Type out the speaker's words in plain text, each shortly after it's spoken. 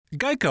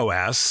Geico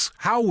asks,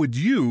 how would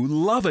you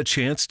love a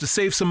chance to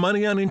save some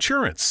money on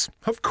insurance?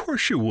 Of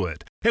course you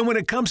would. And when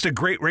it comes to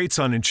great rates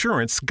on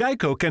insurance,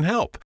 Geico can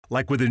help.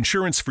 Like with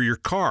insurance for your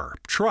car,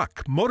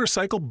 truck,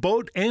 motorcycle,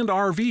 boat, and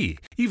RV.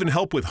 Even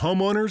help with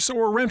homeowners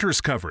or renters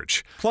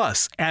coverage.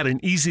 Plus, add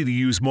an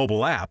easy-to-use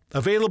mobile app,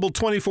 available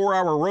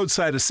 24-hour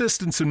roadside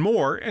assistance and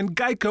more, and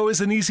Geico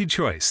is an easy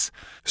choice.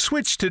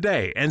 Switch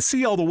today and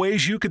see all the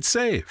ways you could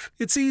save.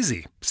 It's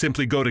easy.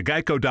 Simply go to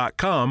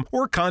geico.com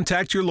or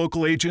contact your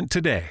local agent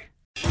today.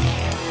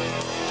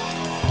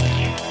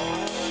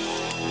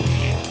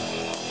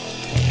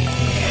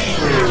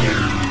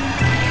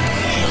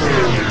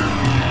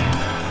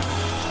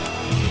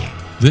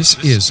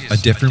 This is A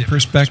Different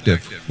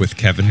Perspective with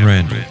Kevin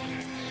Randle.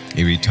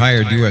 A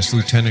retired U.S.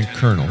 Lieutenant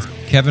Colonel,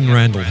 Kevin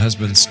Randle has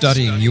been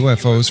studying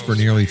UFOs for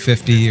nearly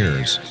 50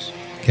 years.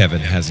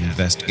 Kevin has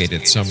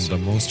investigated some of the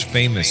most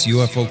famous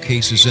UFO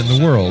cases in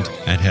the world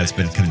and has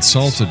been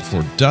consulted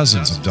for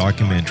dozens of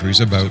documentaries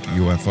about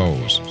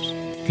UFOs.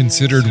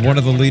 Considered one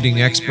of the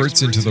leading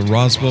experts into the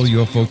Roswell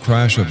UFO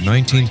crash of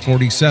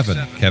 1947,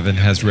 Kevin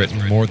has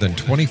written more than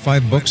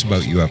 25 books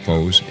about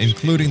UFOs,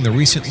 including the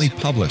recently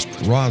published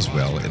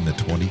Roswell in the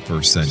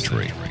 21st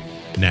Century.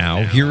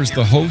 Now, here's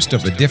the host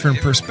of A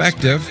Different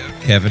Perspective,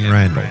 Kevin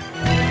Randle.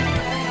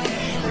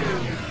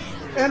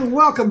 And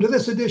welcome to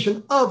this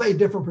edition of A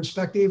Different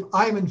Perspective.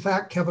 I am, in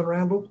fact, Kevin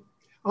Randle.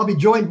 I'll be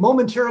joined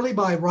momentarily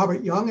by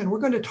Robert Young, and we're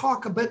going to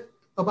talk a bit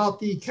about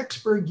the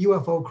Kecksburg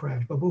UFO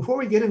crash. But before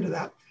we get into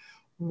that,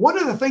 one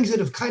of the things that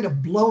have kind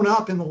of blown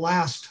up in the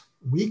last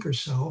week or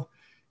so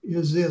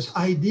is this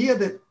idea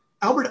that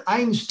Albert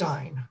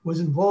Einstein was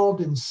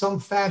involved in some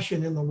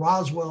fashion in the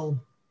Roswell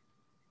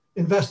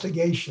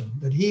investigation,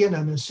 that he and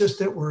an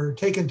assistant were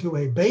taken to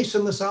a base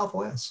in the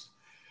Southwest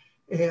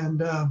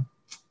and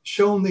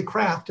shown the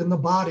craft and the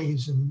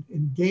bodies and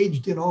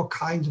engaged in all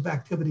kinds of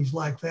activities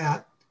like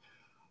that.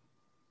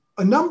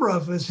 A number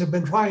of us have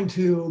been trying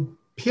to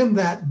pin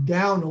that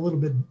down a little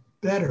bit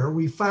better.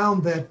 We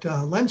found that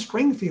Len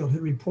Stringfield had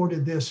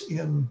reported this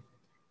in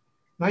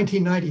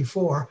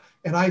 1994,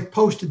 and I've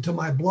posted to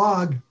my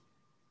blog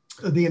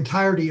the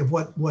entirety of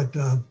what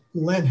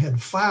Len had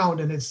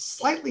found, and it's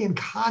slightly in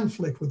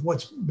conflict with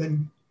what's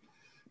been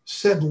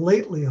said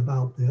lately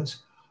about this.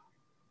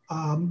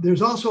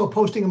 There's also a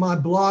posting on my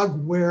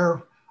blog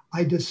where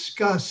I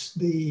discuss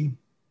the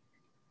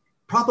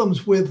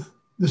problems with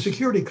the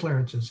security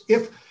clearances.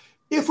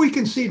 If we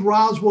concede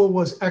Roswell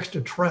was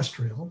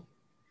extraterrestrial,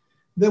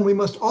 then we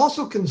must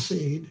also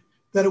concede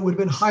that it would have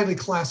been highly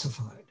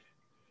classified.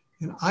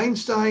 And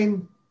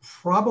Einstein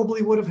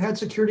probably would have had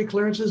security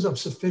clearances of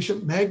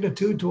sufficient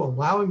magnitude to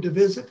allow him to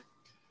visit.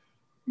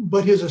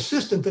 But his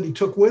assistant that he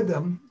took with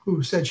him,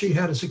 who said she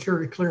had a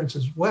security clearance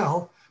as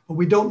well, but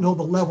we don't know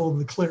the level of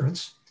the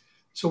clearance,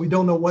 so we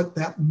don't know what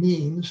that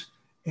means.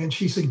 And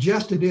she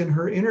suggested in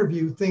her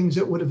interview things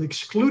that would have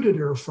excluded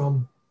her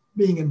from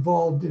being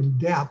involved in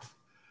depth.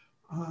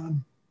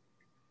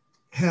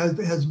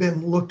 Has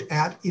been looked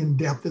at in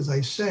depth, as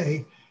I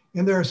say,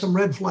 and there are some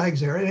red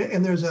flags there.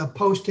 And there's a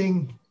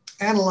posting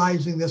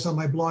analyzing this on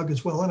my blog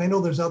as well. And I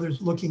know there's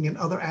others looking in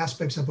other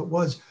aspects of it.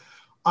 Was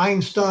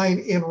Einstein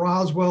in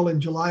Roswell in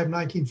July of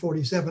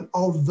 1947,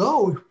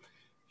 although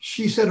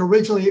she said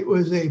originally it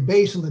was a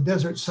base in the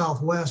desert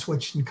Southwest,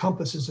 which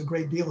encompasses a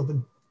great deal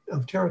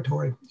of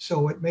territory.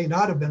 So it may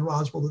not have been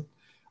Roswell that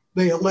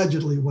they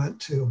allegedly went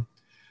to.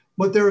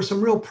 But there are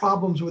some real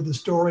problems with the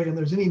story, and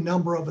there's any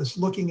number of us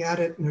looking at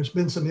it, and there's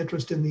been some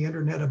interest in the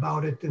internet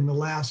about it in the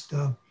last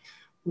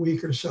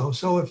week or so.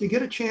 So if you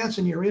get a chance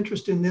and you're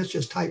interested in this,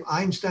 just type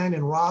Einstein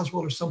and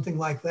Roswell or something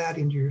like that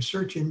into your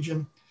search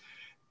engine,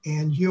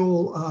 and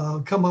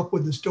you'll come up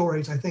with the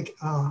stories. I think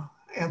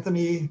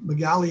Anthony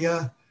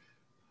Magalia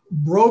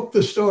broke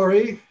the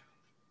story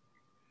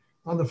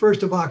on the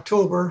 1st of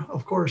October.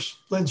 Of course,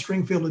 Len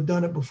Stringfield had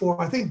done it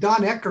before. I think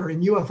Don Ecker in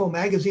UFO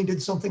Magazine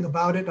did something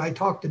about it. I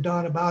talked to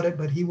Don about it,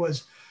 but he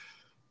was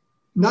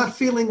not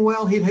feeling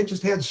well. He had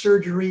just had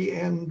surgery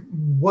and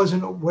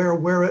wasn't aware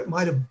where it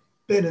might have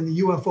been in the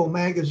UFO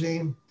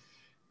Magazine.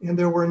 And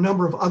there were a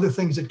number of other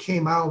things that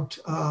came out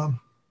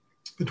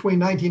between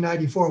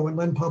 1994 when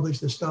Len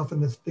published this stuff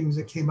and the things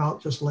that came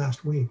out just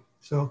last week.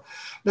 So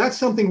that's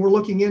something we're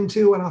looking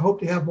into, and I hope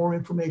to have more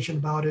information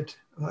about it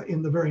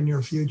in the very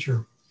near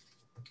future.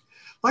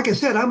 Like I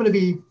said, I'm going to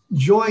be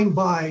joined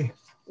by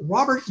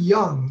Robert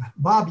Young,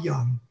 Bob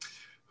Young,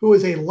 who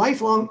is a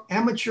lifelong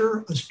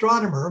amateur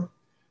astronomer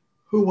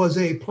who was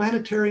a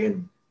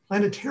planetarium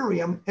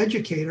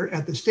educator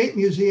at the State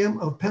Museum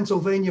of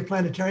Pennsylvania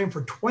Planetarium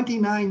for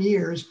 29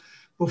 years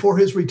before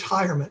his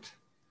retirement.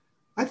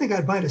 I think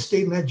I might have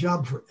stayed in that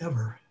job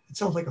forever. It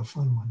sounds like a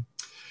fun one.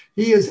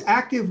 He is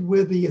active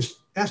with the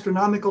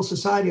Astronomical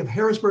Society of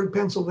Harrisburg,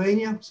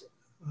 Pennsylvania,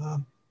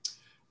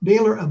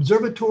 Naylor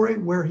Observatory,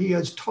 where he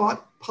has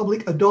taught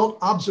public adult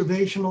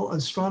observational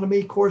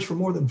astronomy course for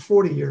more than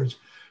 40 years.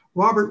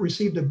 Robert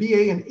received a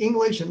BA in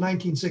English in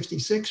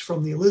 1966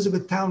 from the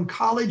Elizabethtown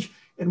College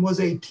and was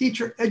a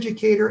teacher,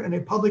 educator, and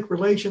a public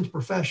relations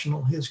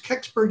professional. His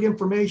Kecksburg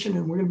information,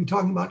 and we're going to be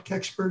talking about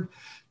Kecksburg,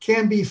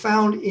 can be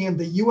found in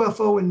the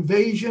UFO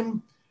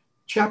Invasion,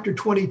 Chapter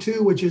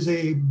 22, which is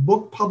a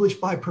book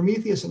published by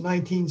Prometheus in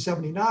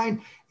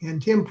 1979,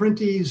 and Tim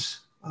Printy's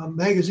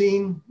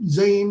magazine,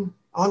 Zane,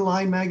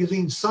 online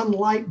magazine,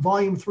 Sunlight,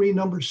 Volume 3,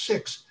 Number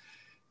 6.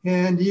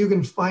 And you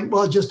can find,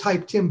 well, just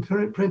type Tim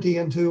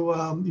Printy into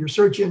your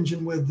search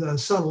engine with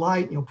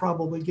Sunlight, and you'll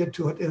probably get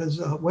to it. His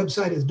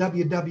website is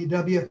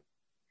www.ufo.com,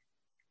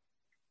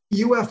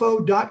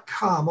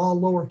 all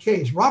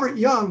lowercase. Robert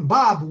Young,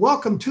 Bob,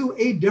 welcome to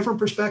A Different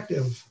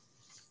Perspective.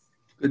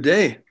 Good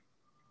day.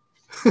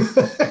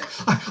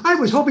 I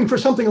was hoping for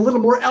something a little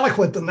more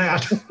eloquent than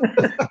that.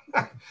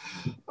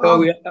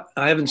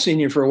 I haven't seen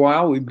you for a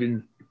while.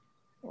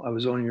 I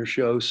was on your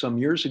show some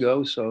years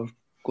ago, so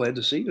glad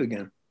to see you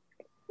again.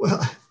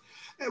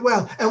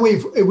 Well, and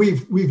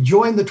we've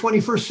joined the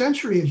 21st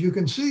century, as you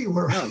can see.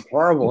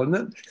 Horrible,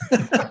 isn't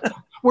it?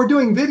 We're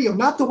doing video,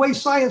 not the way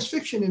science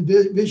fiction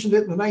envisioned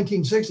it in the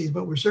 1960s,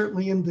 but we're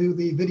certainly into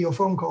the video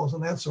phone calls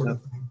and that sort of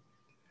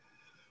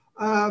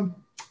thing.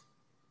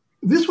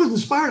 This was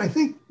inspired, I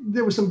think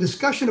there was some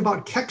discussion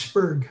about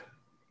Kecksburg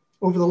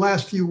over the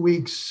last few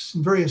weeks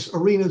in various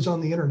arenas on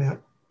the internet.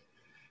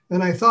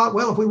 And I thought,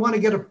 well, if we want to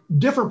get a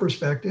different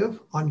perspective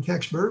on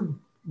Kecksburg,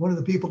 one of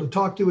the people to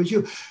talk to is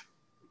you.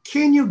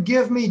 Can you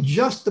give me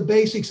just the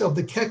basics of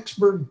the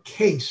Kecksburg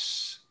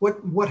case?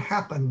 What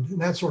happened and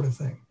that sort of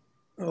thing?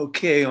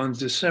 Okay, on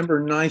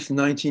December 9th,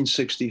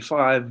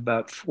 1965,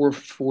 about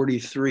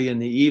 4:43 in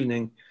the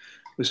evening,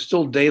 it was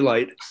still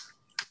daylight.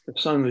 The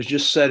sun was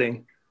just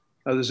setting.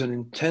 There was an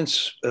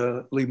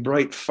intensely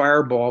bright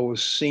fireball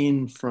was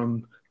seen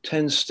from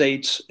 10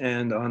 states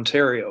and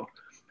Ontario.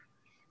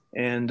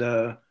 And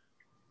about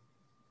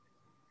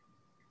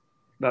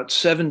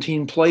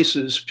 17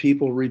 places,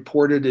 people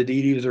reported it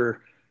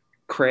either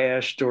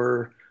crashed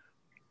or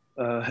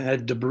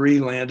had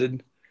debris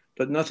landed,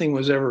 but nothing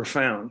was ever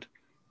found.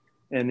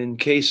 And in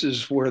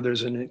cases where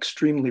there's an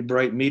extremely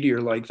bright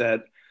meteor like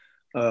that,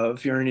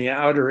 if you're in the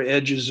outer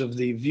edges of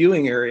the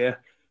viewing area,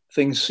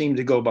 things seem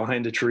to go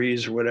behind the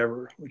trees or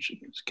whatever, which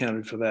is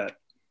counted for that.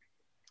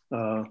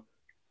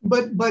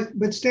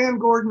 But Stan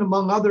Gordon,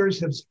 among others,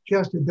 have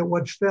suggested that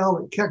what fell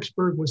at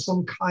Kecksburg was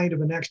some kind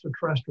of an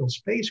extraterrestrial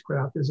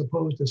spacecraft as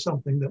opposed to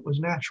something that was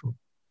natural.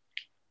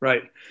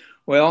 Right.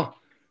 Well,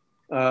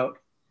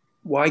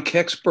 why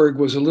Kecksburg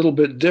was a little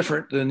bit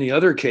different than the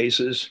other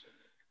cases.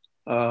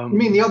 You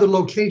mean the other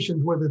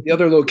locations where the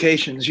other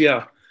locations,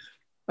 yeah.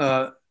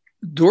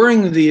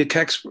 During the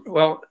Kecksburg,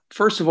 well,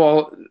 first of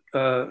all,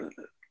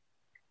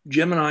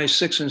 Gemini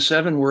 6 and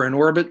 7 were in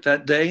orbit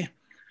that day.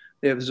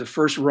 It was the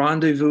first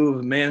rendezvous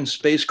of manned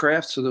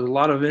spacecraft, so there was a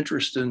lot of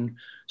interest in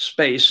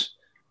space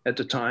at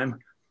the time.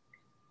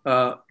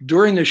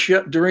 During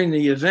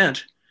the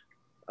event,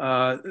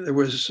 there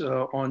was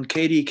on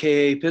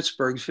KDKA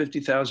Pittsburgh,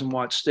 50,000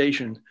 watt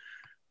station,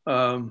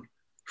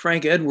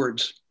 Frank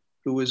Edwards,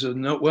 who was a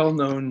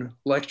well-known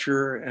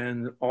lecturer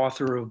and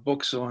author of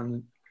books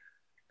on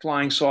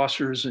flying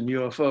saucers and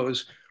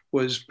UFOs,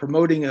 was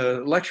promoting a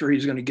lecture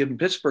he's going to give in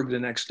Pittsburgh the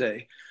next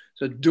day.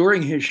 So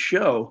during his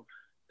show,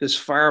 this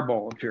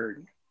fireball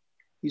appeared.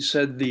 He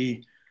said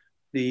the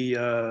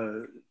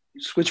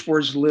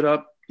switchboards lit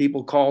up,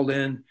 people called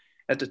in.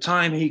 At the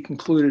time, he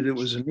concluded it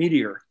was a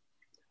meteor.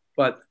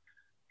 But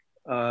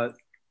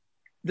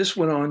this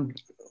went on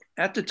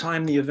at the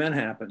time the event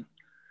happened.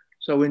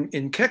 So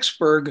in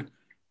Kecksburg,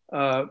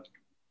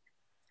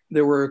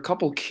 there were a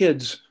couple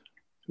kids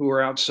who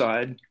were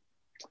outside.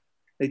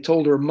 They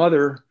told her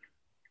mother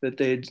that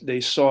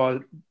they saw a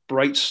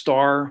bright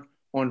star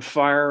on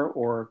fire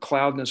or a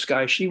cloud in the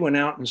sky. She went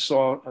out and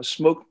saw a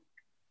smoke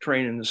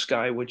train in the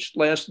sky, which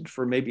lasted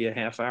for maybe a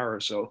half hour or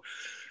so.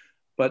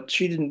 But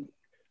she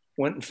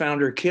went and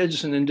found her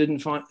kids and then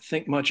didn't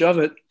think much of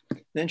it.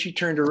 Then she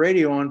turned her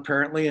radio on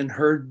apparently and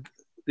heard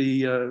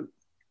the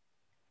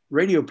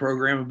radio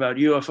program about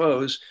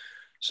UFOs.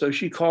 So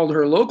she called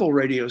her local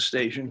radio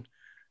station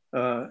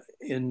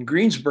in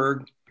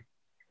Greensburg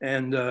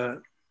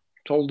and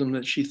told them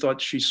that she thought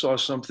she saw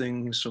some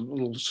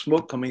little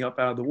smoke coming up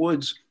out of the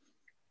woods.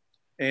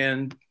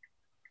 And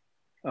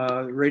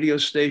the radio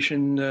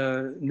station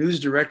news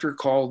director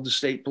called the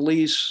state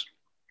police,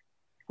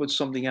 put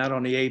something out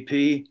on the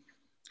AP,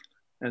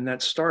 and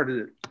that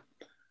started it.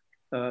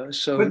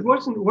 But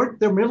weren't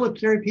there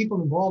military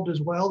people involved as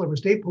well? There were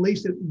state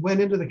police that went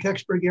into the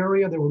Kecksburg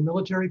area. There were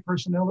military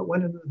personnel that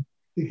went into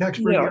the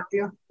Kecksburg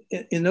area.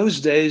 In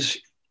those days,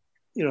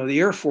 the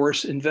Air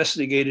Force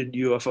investigated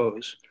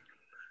UFOs,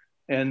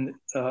 and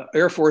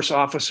Air Force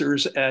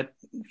officers at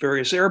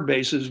various air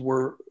bases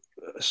were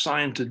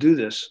assigned to do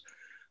this.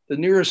 The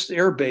nearest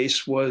air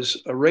base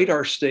was a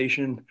radar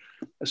station,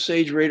 a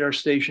SAGE radar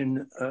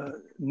station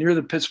near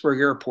the Pittsburgh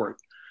airport.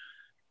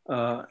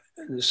 The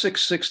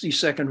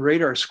 662nd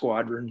Radar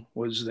Squadron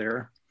was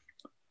there.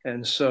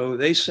 And so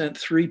they sent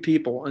 3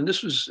 people, and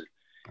this was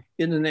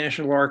in the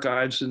National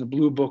Archives, in the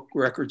Blue Book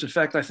records. In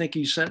fact, I think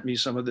he sent me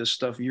some of this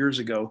stuff years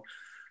ago.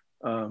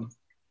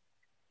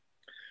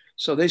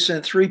 So they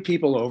sent 3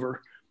 people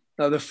over.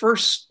 Now, the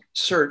first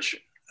search,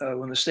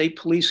 when the state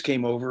police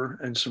came over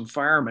and some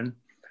firemen,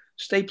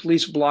 state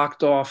police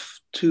blocked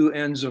off two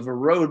ends of a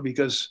road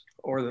because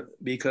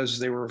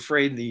they were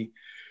afraid they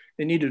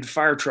needed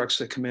fire trucks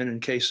to come in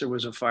case there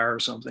was a fire or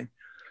something.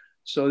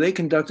 So they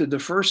conducted the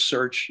first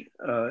search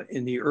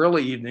in the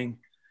early evening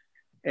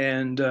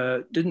and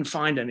didn't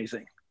find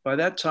anything. By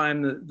that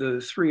time,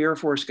 the three Air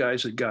Force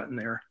guys had gotten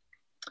there,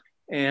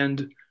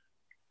 and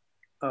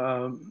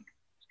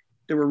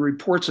there were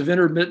reports of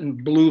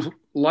intermittent blue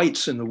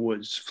lights in the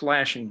woods,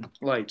 flashing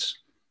lights.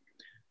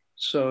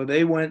 So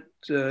they went,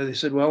 they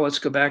said, well, let's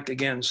go back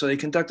again. So they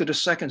conducted a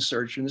second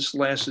search, and this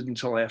lasted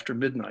until after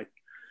midnight.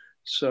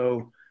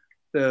 So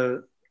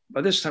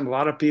by this time, a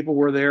lot of people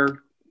were there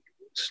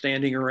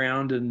standing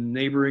around, and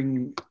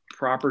neighboring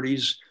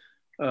properties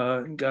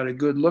got a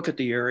good look at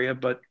the area,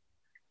 but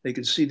they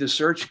could see the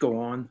search go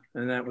on,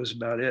 and that was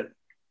about it.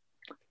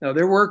 Now,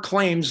 there were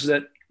claims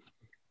that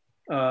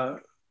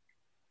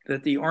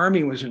the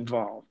Army was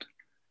involved,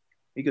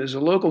 because a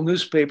local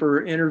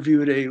newspaper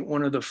interviewed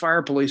one of the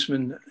fire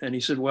policemen, and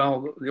he said,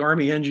 well, the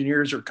Army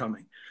engineers are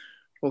coming.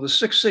 Well, the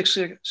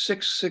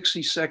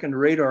 662nd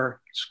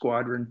Radar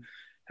Squadron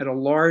had a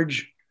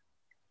large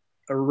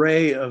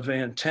array of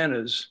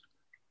antennas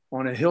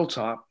on a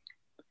hilltop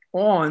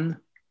on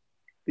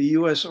the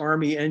U.S.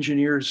 Army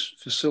Engineers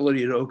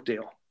facility at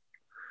Oakdale.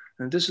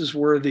 And this is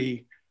where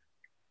the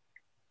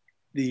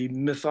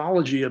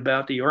mythology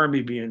about the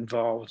Army being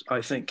involved, I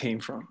think, came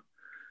from.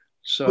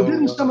 So well,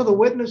 didn't some of the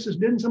witnesses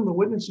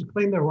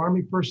claim there were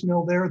Army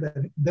personnel there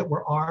that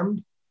were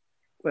armed?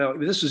 Well,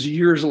 this is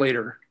years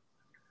later.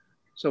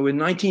 So in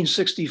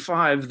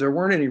 1965, there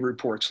weren't any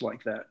reports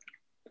like that.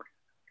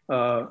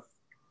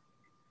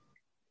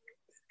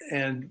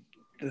 And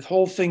the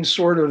whole thing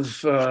sort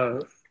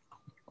of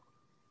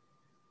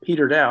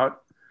petered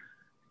out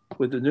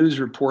with the news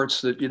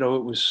reports that, it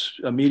was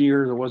a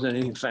meteor, there wasn't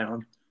anything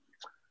found.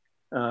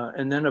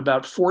 And then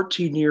about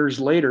 14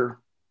 years later,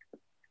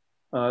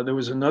 there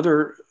was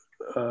another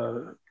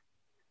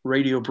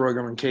radio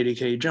program in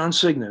KDK, John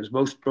Signes,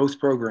 both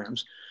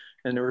programs.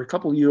 And there were a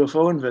couple of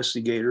UFO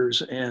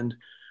investigators and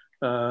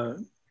a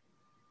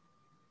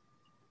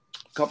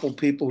couple of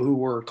people who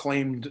were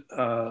claimed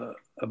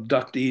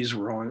abductees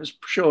were on this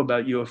show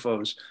about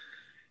UFOs.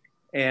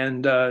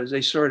 And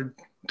they started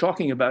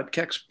talking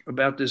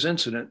about this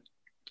incident.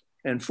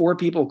 And 4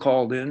 people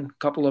called in. A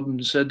couple of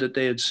them said that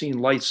they had seen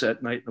lights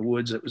that night in the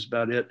woods. That was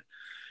about it.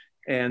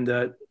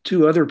 And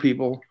 2 other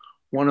people,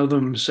 one of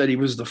them said he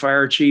was the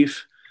fire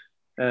chief,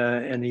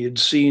 and he had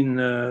seen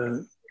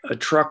a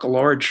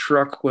large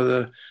truck with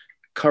a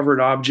covered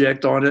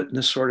object on it and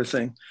this sort of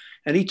thing.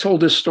 And he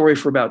told this story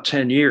for about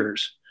 10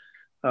 years.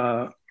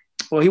 Well,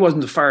 he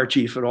wasn't the fire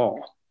chief at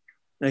all.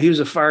 Now, he was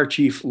a fire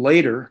chief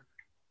later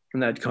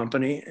in that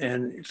company.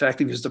 And in fact,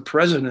 he was the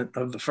president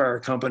of the fire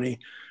company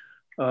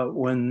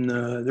when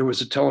there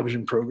was a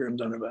television program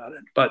done about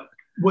it. But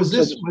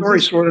the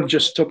story sort of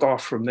just took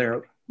off from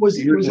there. Was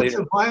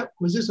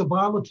this a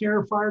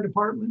volunteer fire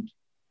department?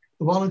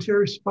 The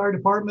volunteer fire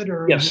department?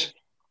 Or yes.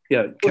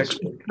 Yeah.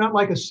 Kecksburg. Not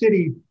like a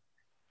city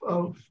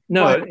of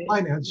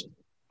finance.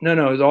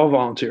 No, it's all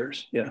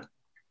volunteers. Yeah.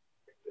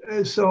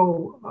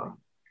 So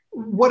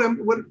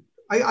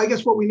I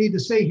guess what we need to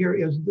say here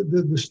is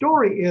the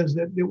story is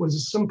that it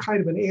was some kind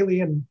of an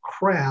alien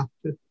craft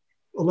that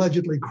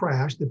allegedly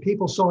crashed, that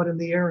people saw it in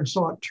the air and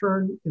saw it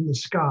turn in the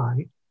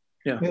sky.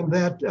 Yeah. And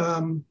that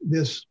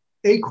this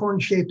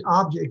acorn-shaped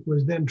object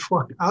was then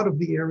trucked out of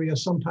the area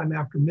sometime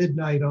after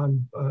midnight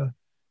in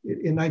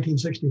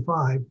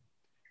 1965.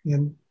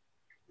 And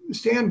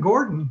Stan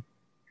Gordon,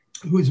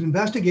 who's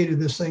investigated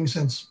this thing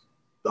since,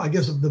 I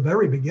guess, of the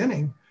very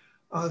beginning,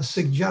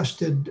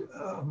 suggested,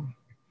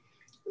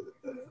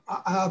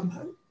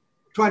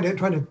 trying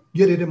to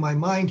get it in my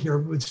mind here,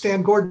 but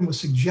Stan Gordon was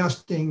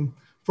suggesting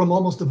from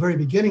almost the very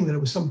beginning that it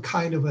was some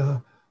kind of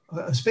a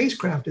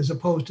spacecraft as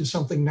opposed to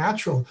something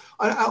natural,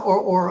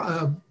 or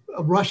a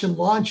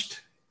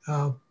Russian-launched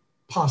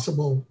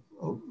possible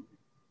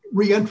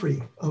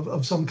re-entry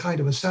of some kind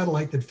of a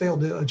satellite that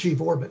failed to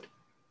achieve orbit.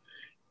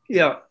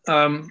 Yeah.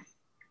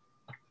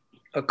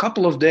 A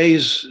couple of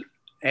days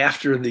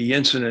after the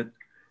incident,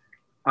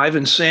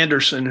 Ivan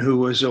Sanderson, who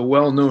was a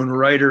well-known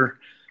writer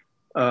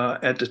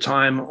at the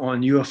time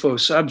on UFO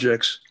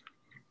subjects,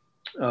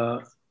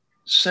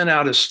 sent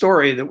out a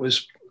story that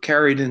was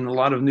carried in a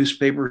lot of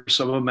newspapers,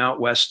 some of them out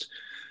west,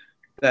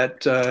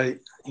 that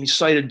he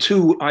cited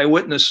 2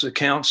 eyewitness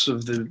accounts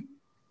of the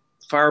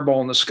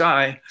fireball in the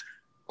sky,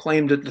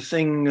 claimed that the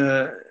thing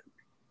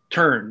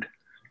turned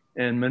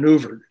and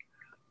maneuvered.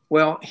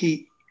 Well,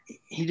 he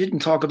didn't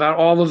talk about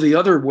all of the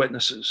other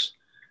witnesses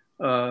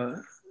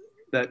and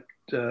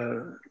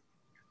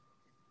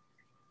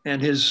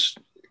his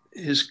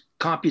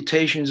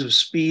computations of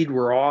speed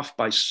were off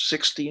by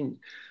 16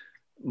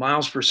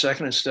 miles per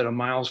second instead of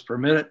miles per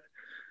minute.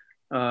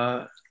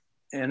 And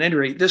at any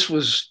rate, this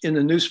was in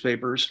the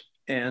newspapers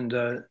and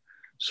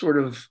sort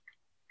of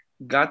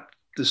got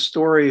the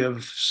story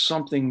of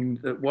something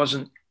that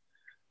wasn't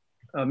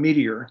a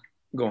meteor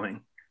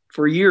going.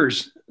 For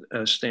years,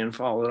 Stan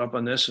followed up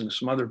on this and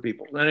some other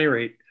people. At any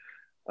rate,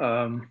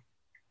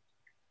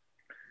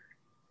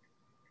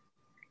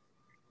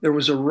 there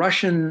was a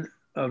Russian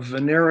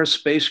Venera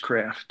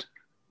spacecraft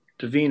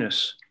to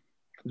Venus,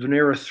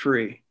 Venera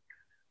 3.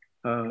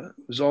 It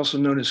was also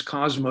known as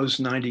Cosmos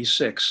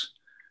 96,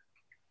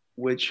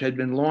 which had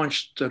been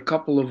launched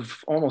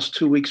almost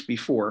 2 weeks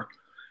before,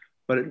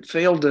 but it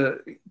failed to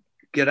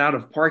get out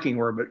of parking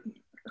orbit.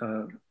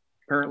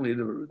 Apparently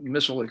the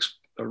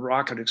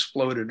rocket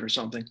exploded or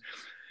something.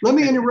 Let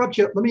me interrupt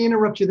you. Let me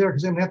interrupt you there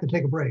because I'm going to have to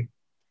take a break.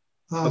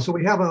 So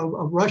we have a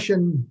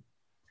Russian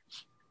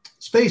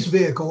space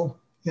vehicle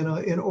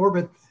in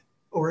orbit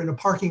or in a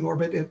parking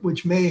orbit,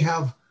 which may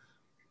have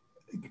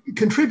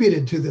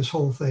contributed to this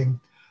whole thing.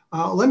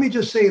 Let me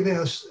just say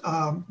this.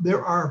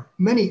 There are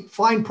many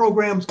fine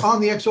programs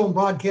on the X-Zone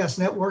Broadcast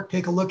Network.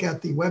 Take a look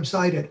at the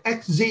website at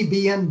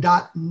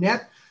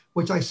xzbn.net,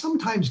 which I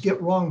sometimes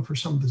get wrong for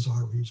some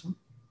bizarre reason.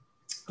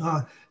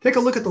 Take a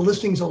look at the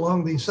listings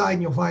along the side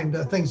and you'll find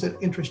things that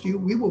interest you.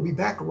 We will be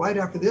back right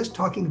after this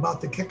talking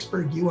about the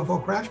Kecksburg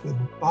UFO crash with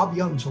Bob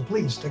Young, so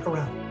please stick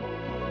around.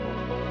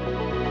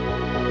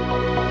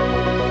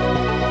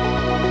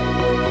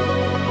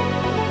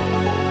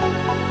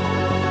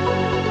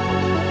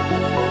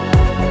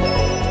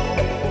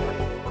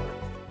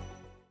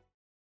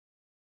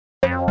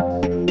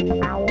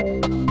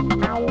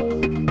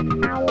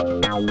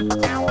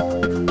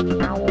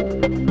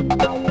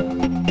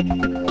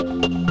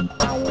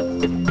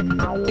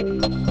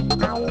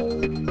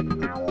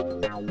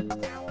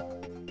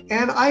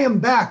 I am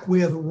back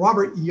with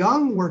Robert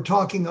Young. We're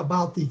talking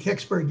about the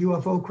Kecksburg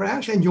UFO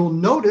crash, and you'll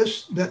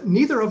notice that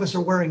neither of us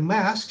are wearing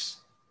masks,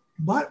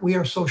 but we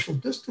are social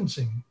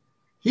distancing.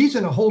 He's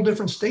in a whole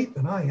different state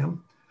than I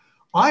am.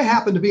 I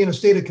happen to be in a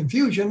state of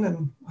confusion,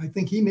 and I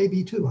think he may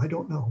be too. I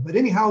don't know. But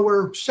anyhow,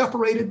 we're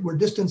separated, we're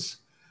distance.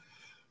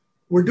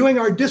 We're doing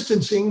our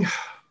distancing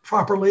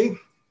properly,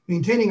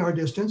 maintaining our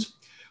distance.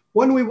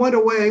 When we went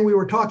away, we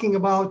were talking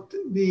about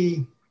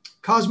the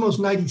Cosmos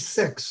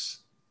 96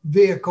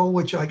 vehicle,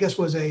 which I guess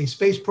was a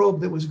space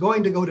probe that was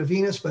going to go to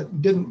Venus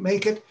but didn't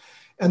make it.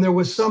 And there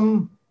was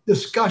some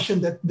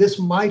discussion that this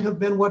might have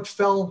been what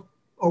fell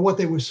or what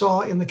they saw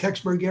in the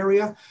Kecksburg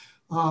area.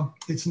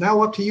 It's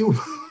now up to you,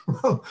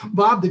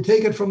 Bob, to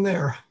take it from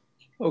there.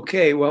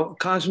 Okay, well,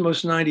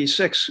 Cosmos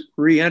 96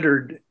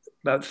 re-entered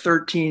about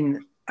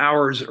 13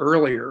 hours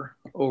earlier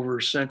over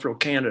central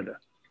Canada.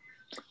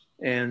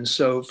 And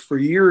so for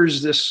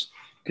years, this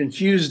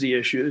confused the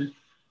issue.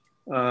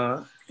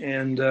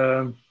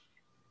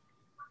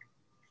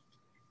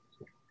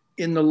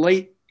 In the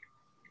late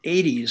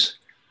 80s,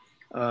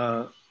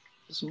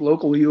 some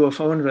local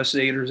UFO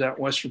investigators out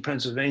western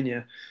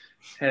Pennsylvania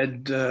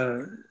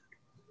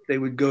they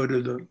would go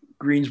to the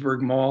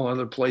Greensburg Mall,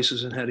 other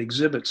places, and had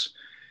exhibits.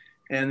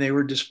 And they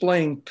were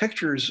displaying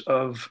pictures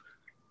of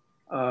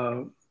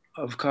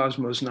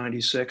Cosmos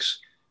 96,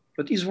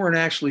 but these weren't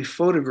actually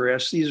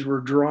photographs. These were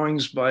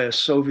drawings by a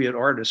Soviet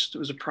artist. It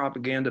was a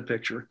propaganda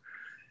picture.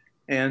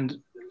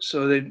 And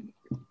so they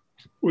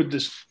would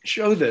just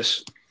show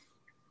this.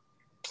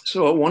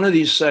 So at one of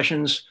these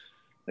sessions,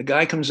 a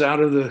guy comes out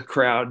of the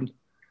crowd.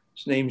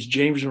 His name's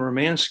James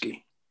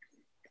Romansky.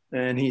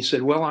 And he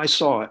said, well, I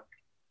saw it.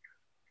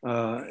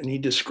 And he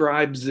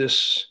describes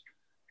this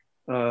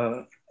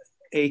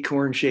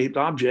acorn-shaped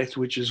object,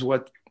 which is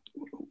what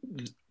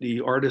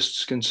the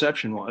artist's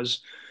conception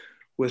was,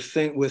 with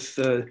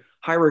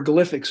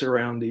hieroglyphics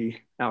around the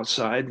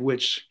outside,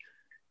 which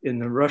in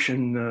the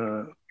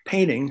Russian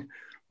painting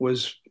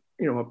was,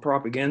 a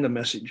propaganda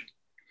message.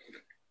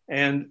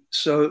 And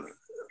so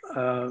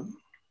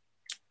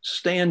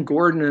Stan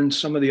Gordon and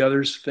some of the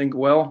others think,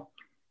 well,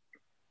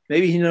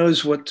 maybe he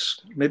knows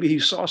maybe he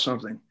saw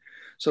something.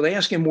 So they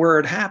asked him where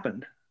it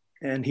happened,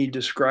 and he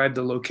described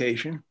the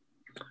location.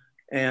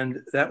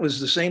 And that was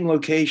the same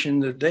location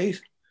that they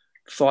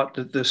thought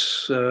that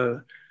this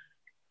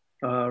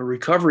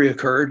recovery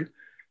occurred.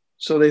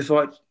 So they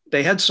thought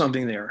they had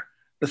something there.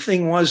 The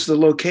thing was, the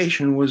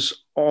location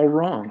was all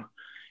wrong.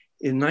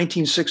 In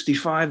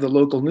 1965, the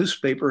local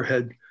newspaper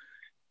had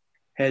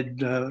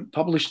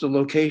published the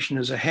location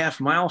as a half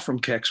mile from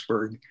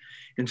Kecksburg.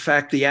 In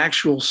fact, the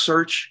actual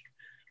search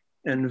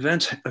and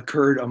events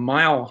occurred a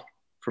mile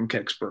from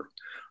Kecksburg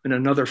in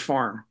another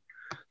farm.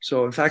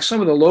 So in fact, some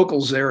of the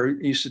locals there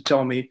used to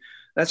tell me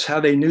that's how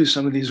they knew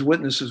some of these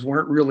witnesses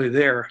weren't really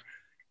there,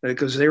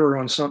 because they were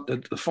on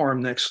the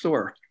farm next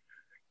door.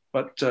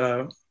 But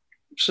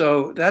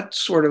so that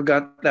sort of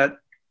got that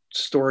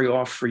story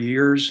off for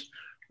years.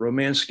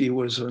 Romansky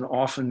was an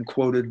often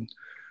quoted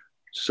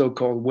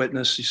so-called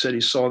witness. He said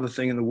he saw the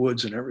thing in the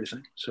woods and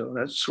everything. So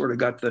that sort of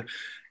got the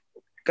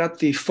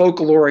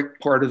folkloric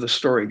part of the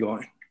story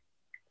going.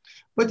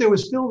 But there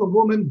was still the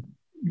woman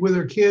with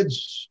her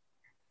kids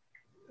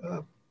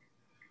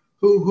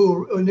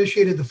who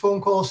initiated the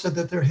phone call, said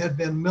that there had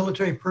been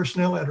military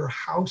personnel at her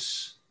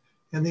house,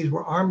 and these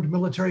were armed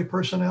military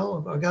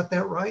personnel. Have I got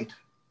that right?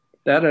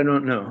 That I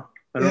don't know.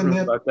 I don't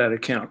know about that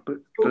account,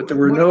 but there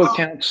were no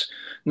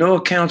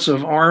accounts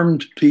of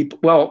armed people.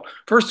 Well,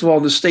 first of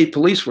all, the state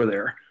police were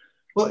there.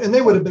 Well, and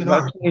they would have been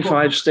about armed.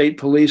 25 state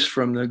police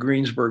from the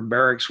Greensburg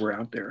barracks were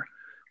out there,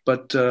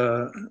 but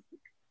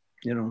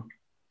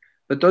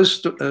But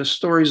those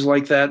stories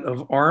like that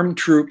of armed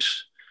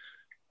troops,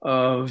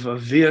 of a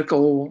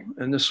vehicle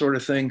and this sort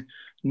of thing,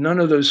 none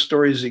of those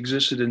stories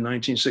existed in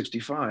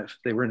 1965.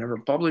 They were never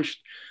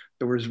published.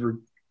 There was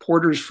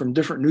reporters from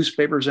different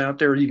newspapers out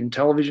there, even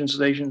television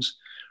stations,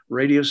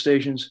 radio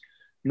stations.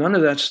 None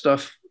of that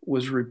stuff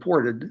was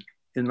reported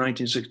in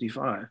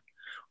 1965.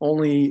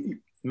 Only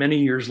many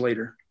years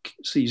later,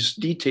 these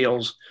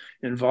details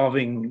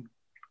involving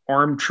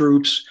armed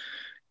troops,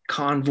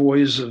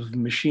 convoys of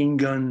machine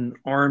gun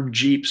armed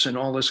jeeps and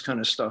all this kind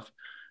of stuff.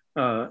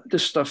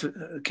 This stuff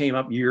came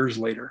up years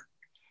later.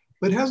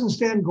 But hasn't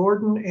Stan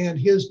Gordon and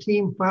his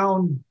team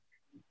found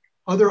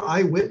other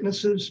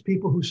eyewitnesses,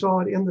 people who saw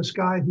it in the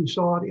sky, who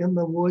saw it in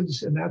the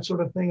woods and that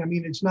sort of thing? I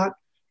mean, it's not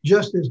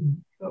just this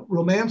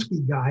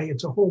Romansky guy,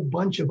 it's a whole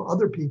bunch of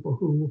other people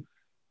who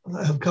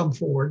have come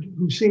forward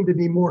who seem to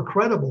be more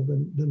credible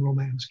than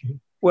Romansky.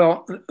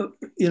 Well,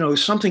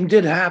 something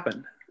did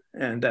happen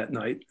and that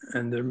night,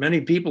 and there are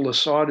many people who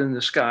saw it in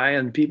the sky,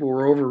 and people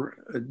were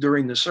over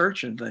during the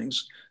search and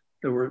things.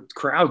 There were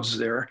crowds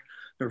there.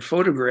 There were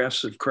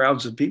photographs of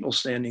crowds of people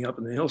standing up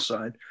in the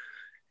hillside.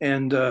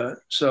 And but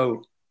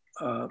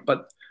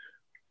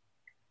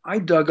I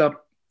dug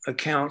up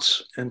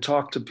accounts and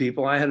talked to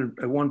people.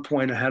 At one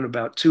point, I had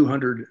about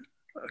 200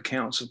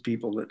 accounts of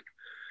people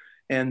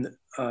and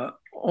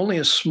only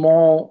a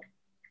small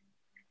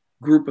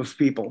group of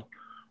people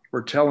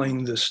were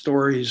telling the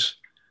stories: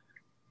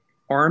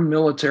 armed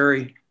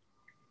military,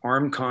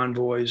 armed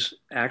convoys,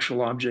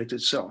 actual object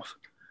itself.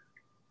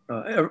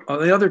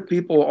 The other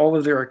people, all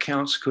of their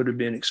accounts could have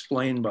been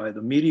explained by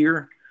the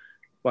meteor,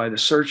 by the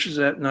searches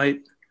that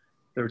night.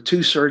 There were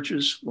 2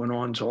 searches, went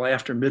on until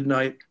after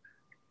midnight,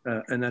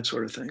 and that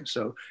sort of thing.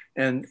 So,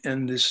 and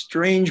these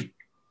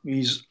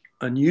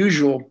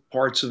unusual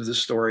parts of the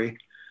story,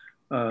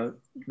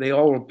 they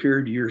all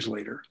appeared years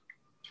later.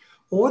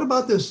 Well, what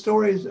about the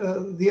stories,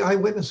 the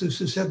eyewitnesses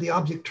who said the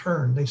object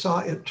turned? They saw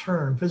it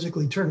turn,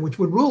 physically turn, which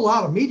would rule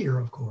out a meteor,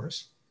 of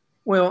course.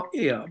 Well,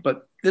 yeah,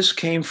 but this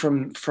came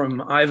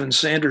from Ivan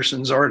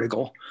Sanderson's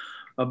article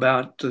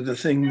about the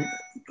thing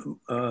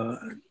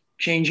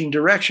changing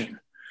direction.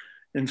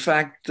 In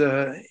fact,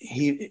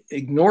 he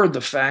ignored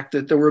the fact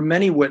that there were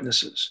many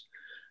witnesses.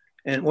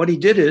 And what he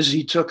did is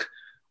he took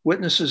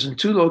witnesses in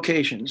 2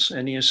 locations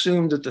and he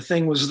assumed that the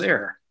thing was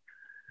there,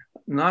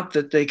 not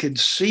that they could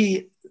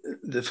see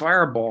the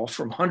fireball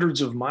from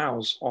hundreds of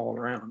miles all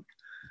around.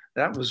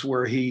 That was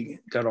where he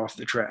got off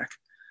the track.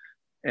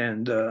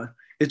 And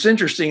it's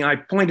interesting, I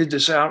pointed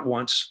this out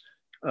once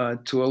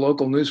to a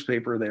local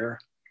newspaper there.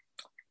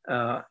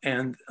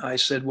 And I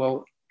said,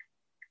 well,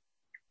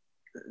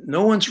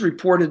 no one's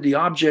reported the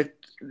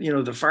object,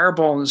 the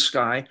fireball in the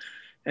sky,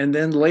 and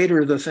then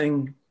later the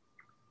thing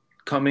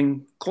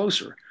coming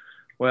closer.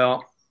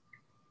 Well,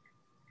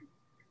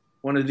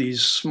 one of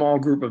these small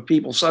group of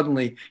people,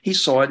 suddenly he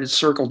saw it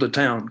circled the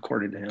town,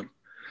 according to him.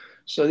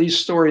 So these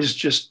stories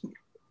just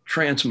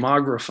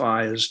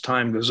transmogrify as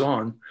time goes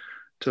on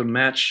to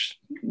match,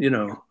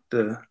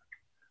 the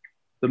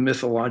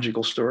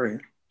mythological story.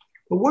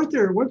 But weren't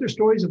there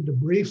stories of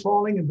debris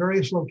falling in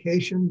various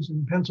locations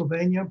in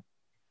Pennsylvania?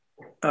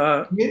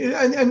 I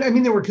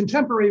mean, there were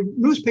contemporary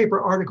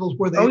newspaper articles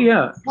where they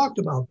talked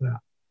about that.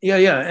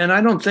 Yeah. And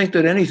I don't think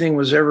that anything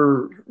was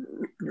ever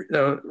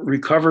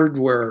recovered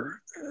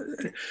where,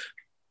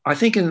 I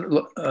think in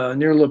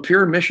near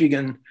Lapeer,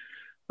 Michigan,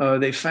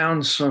 they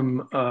found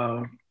some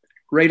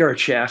radar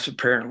shafts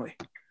apparently.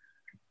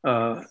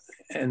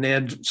 And they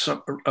had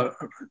some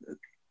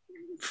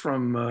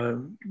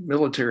from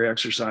military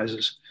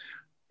exercises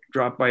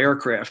dropped by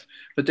aircraft,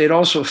 but they'd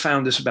also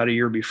found this about a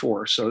year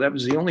before. So that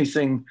was the only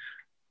thing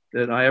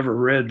that I ever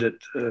read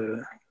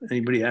that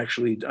anybody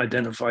actually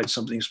identified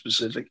something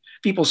specific.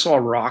 People saw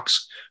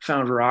rocks,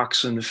 found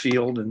rocks in the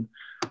field and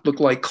looked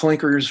like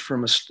clinkers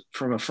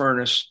from a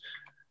furnace.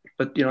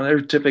 But,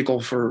 they're typical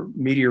for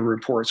meteor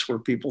reports where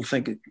people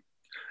think it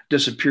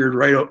disappeared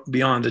right up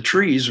beyond the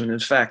trees when in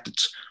fact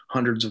it's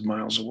hundreds of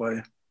miles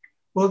away.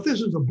 Well, if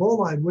this is a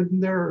bolide,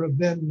 wouldn't there have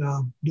been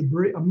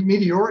debris,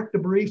 meteoric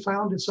debris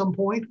found at some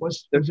point?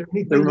 Was there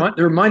anything?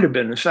 There might have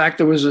been. In fact,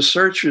 there was a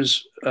search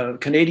as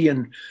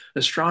Canadian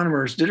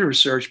astronomers did a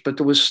research, but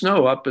there was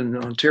snow up in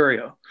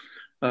Ontario.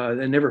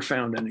 They never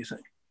found anything.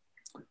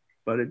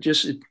 But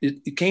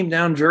it came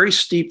down very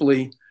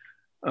steeply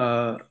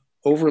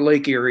over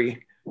Lake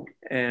Erie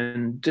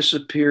and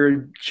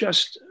disappeared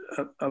just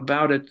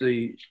about at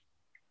the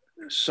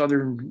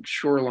southern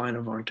shoreline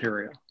of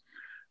Ontario.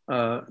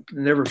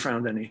 Never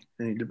found any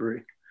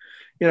debris.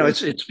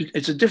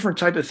 It's a different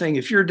type of thing.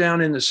 If you're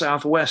down in the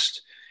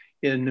Southwest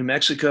in New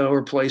Mexico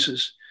or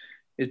places,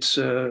 it's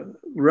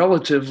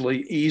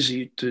relatively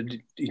easy to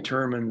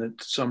determine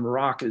that some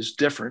rock is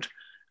different.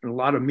 And a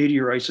lot of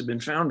meteorites have been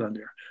found on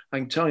there. I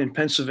can tell you in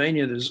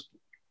Pennsylvania,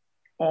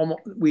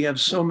 we have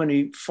so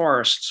many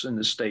forests in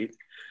the state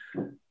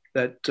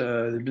that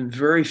there have been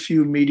very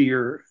few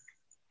meteor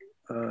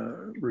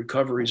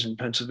recoveries in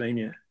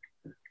Pennsylvania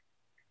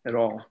at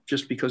all,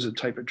 just because of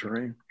the type of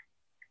terrain.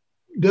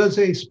 Does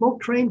a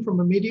smoke train from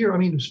a meteor, I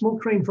mean,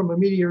 smoke train from a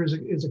meteor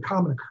is a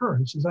common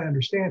occurrence, as I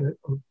understand it,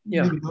 or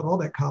maybe not all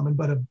that common,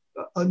 but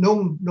a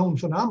known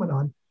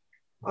phenomenon.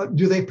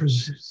 Do they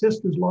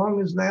persist as long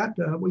as that?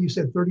 Well, you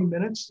said 30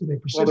 minutes. Do they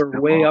persist? Well,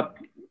 they're way up.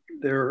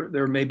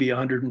 They're maybe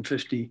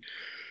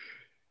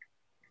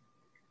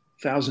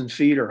 150,000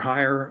 feet or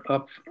higher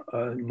up,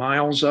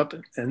 miles up,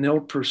 and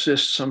they'll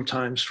persist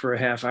sometimes for a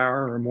half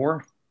hour or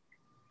more.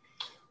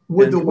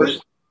 With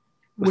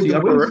the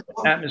upper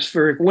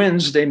atmospheric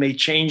winds, they may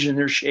change in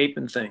their shape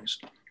and things.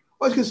 I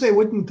was going to say,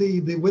 wouldn't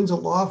the winds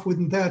aloft,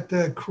 wouldn't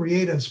that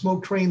create a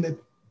smoke train that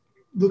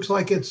looks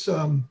like it's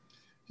the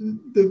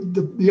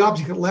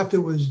object that left it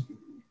was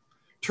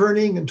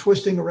turning and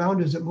twisting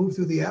around as it moved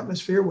through the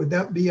atmosphere? Would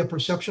that be a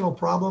perceptual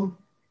problem?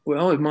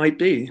 Well, it might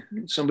be.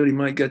 Somebody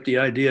might get the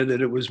idea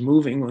that it was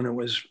moving when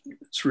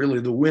it's really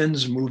the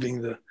winds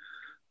moving the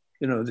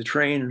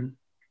train,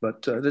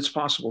 but that's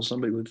possible.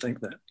 Somebody would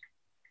think that.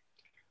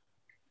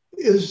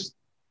 Is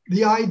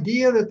the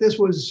idea that this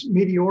was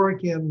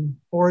meteoric in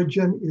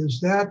origin, is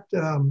that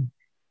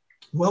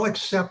well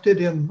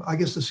accepted in, I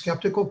guess, the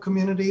skeptical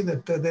community,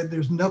 that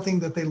there's nothing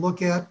that they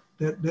look at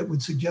that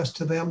would suggest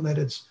to them that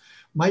it's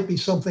might be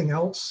something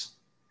else?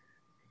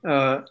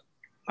 I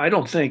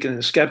don't think in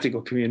the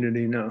skeptical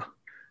community, no.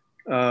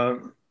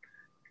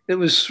 It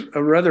was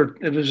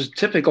a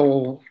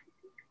typical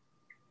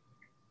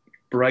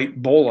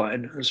bright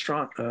bolide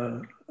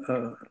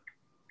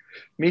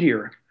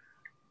meteor.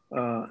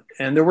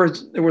 And there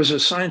was a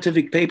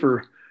scientific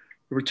paper.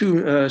 There were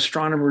two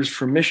astronomers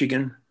from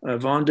Michigan,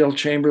 Vondel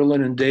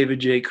Chamberlain and David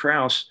J.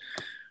 Krause,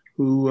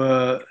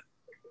 who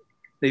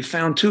they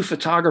found two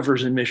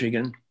photographers in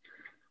Michigan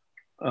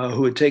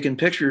who had taken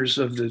pictures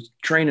of the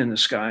train in the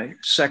sky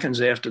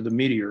seconds after the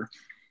meteor.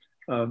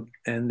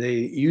 And they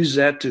used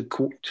that to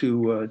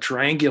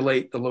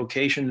triangulate the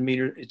location of the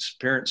meteor, its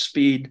apparent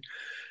speed.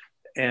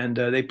 And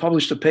they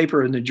published a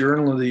paper in the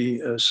Journal of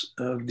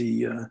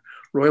the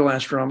Royal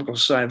Astronomical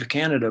Society of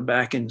Canada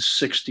back in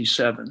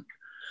 '67.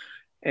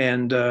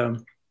 And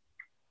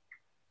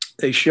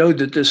they showed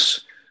that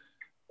this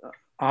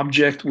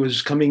object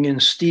was coming in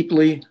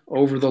steeply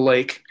over the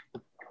lake.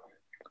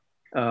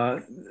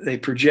 They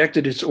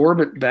projected its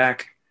orbit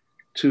back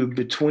to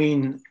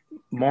between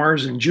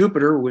Mars and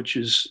Jupiter, which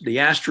is the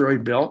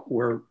asteroid belt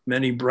where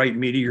many bright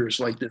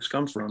meteors like this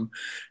come from.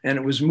 And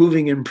it was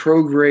moving in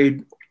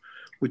prograde,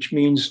 which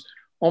means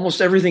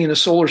almost everything in the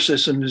solar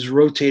system is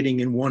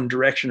rotating in one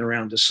direction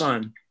around the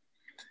sun,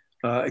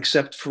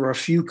 except for a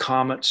few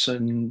comets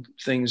and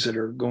things that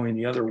are going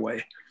the other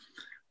way.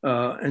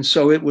 And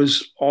so it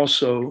was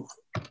also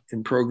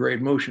in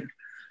prograde motion.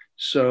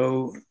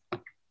 So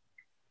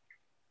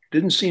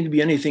didn't seem to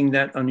be anything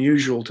that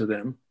unusual to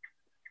them.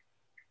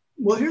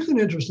 Well, here's an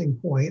interesting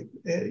point.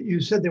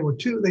 You said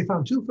they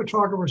found two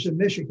photographers in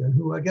Michigan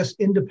who, I guess,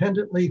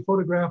 independently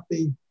photographed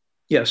the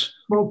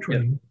smoke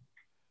train.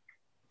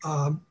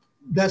 Yeah.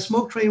 That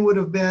smoke train would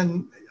have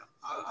been,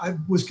 I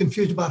was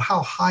confused about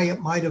how high it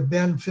might have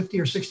been, 50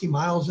 or 60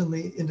 miles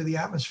into the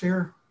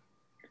atmosphere.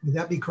 Would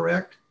that be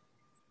correct?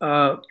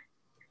 The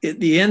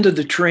end of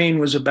the train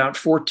was about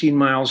 14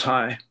 miles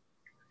high.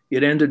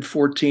 It ended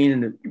 14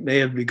 and it may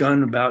have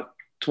begun about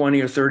 20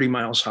 or 30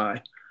 miles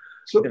high.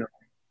 So it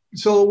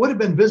would have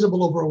been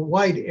visible over a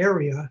wide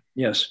area.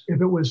 Yes. If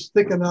it was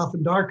thick enough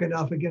and dark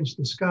enough against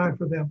the sky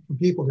for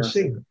people to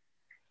see it.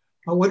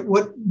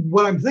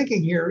 What I'm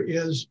thinking here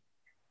is,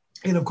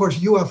 and of course,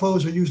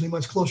 UFOs are usually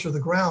much closer to the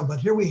ground, but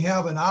here we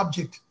have an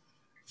object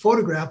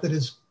photograph that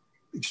is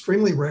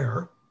extremely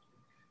rare.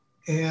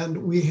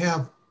 And we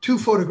have two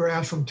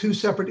photographs from two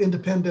separate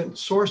independent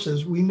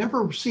sources. We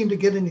never seem to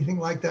get anything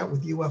like that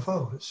with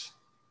UFOs.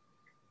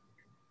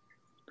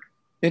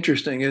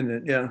 Interesting, isn't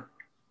it? Yeah.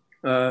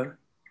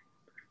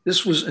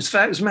 This was, as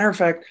a matter of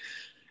fact,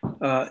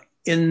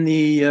 in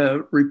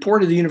the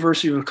report of the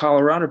University of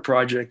Colorado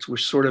project,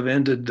 which sort of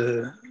ended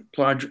the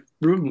Project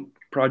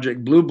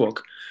Blue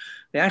Book,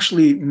 they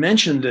actually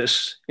mentioned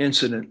this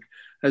incident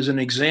as an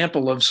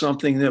example of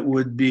something that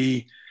would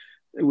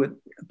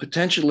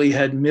potentially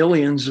had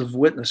millions of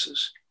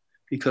witnesses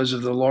because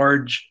of the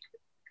large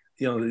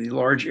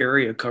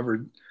area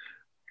covered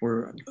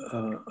where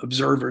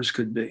observers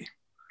could be.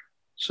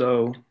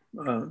 So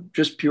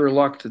just pure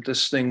luck that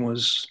this thing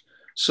was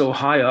so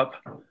high up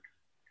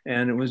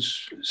and it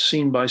was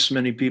seen by so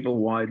many people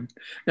wide.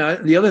 Now,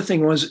 the other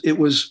thing was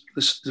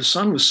the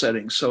sun was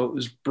setting, so it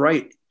was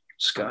bright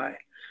sky.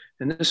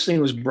 And this thing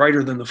was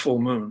brighter than the full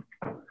moon.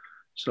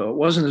 So it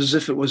wasn't as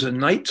if it was a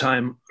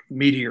nighttime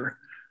meteor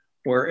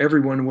where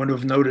everyone would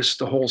have noticed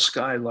the whole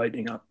sky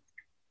lighting up.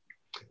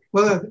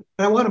 Well,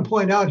 I want to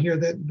point out here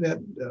that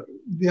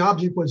the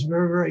object was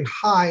very, very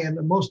high, and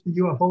most of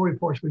the UFO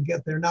reports we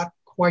get, they're not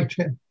quite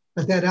at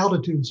that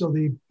altitude. So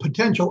the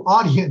potential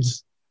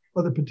audience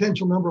or the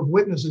potential number of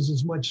witnesses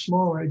is much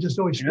smaller. I just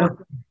always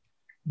struck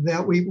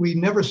that we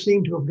never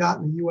seem to have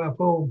gotten a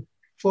UFO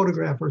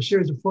photograph or a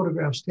series of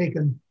photographs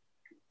taken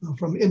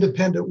from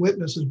independent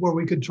witnesses where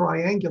we could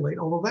triangulate,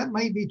 although that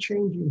may be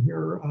changing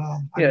here.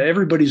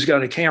 Everybody's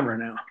got a camera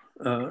now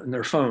in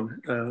their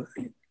phone.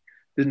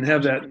 Didn't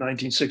have that in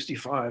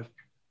 1965.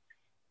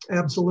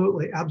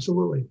 Absolutely,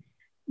 absolutely.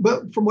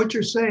 But from what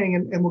you're saying,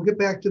 and we'll get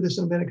back to this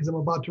in a minute because I'm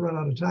about to run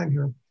out of time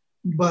here,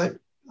 but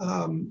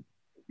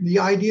the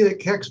idea that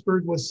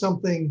Kecksburg was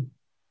something,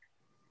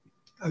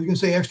 I was going to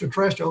say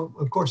extraterrestrial,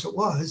 of course it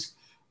was,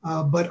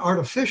 but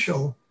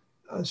artificial,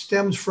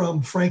 stems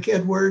from Frank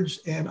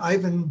Edwards and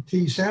Ivan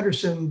T.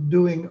 Sanderson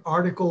doing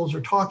articles or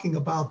talking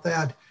about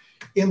that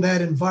in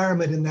that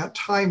environment, in that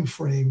time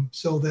frame,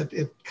 so that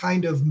it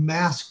kind of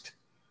masked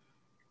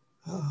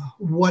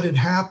what had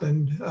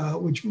happened,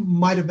 which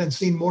might have been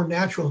seen more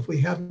natural if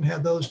we hadn't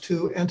had those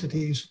two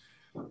entities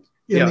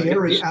in the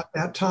area at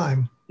that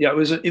time. Yeah,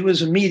 it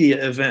was a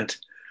media event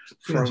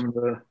from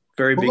the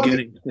very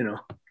beginning.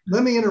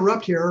 Let me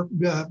interrupt here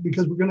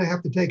because we're going to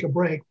have to take a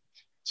break.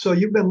 So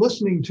you've been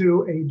listening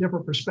to A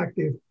Different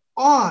Perspective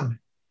on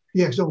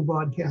the X Zone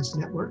Broadcast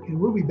Network, and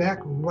we'll be back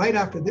right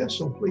after this.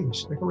 So please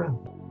stick around.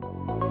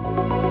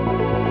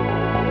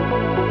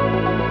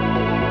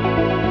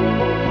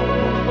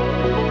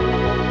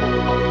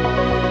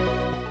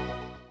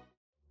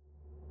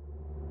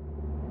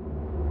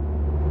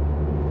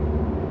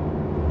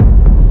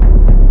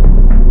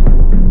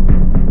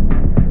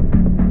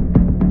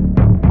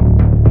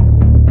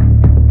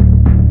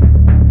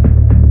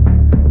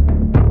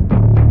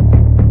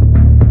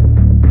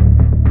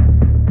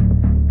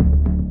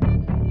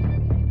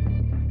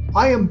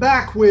 I am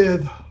back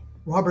with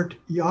Robert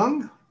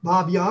Young,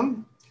 Bob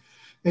Young,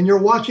 and you're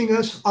watching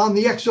us on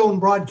the X Zone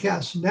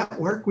Broadcast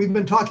Network. We've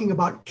been talking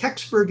about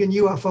Kecksburg and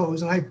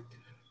UFOs, and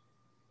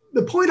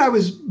the point I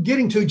was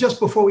getting to just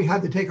before we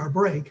had to take our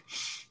break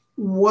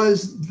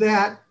was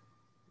that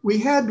we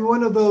had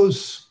one of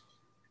those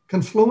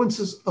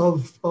confluences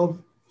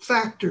of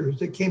factors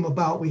that came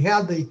about. We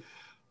had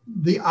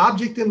the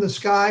object in the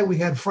sky. We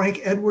had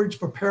Frank Edwards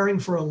preparing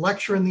for a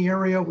lecture in the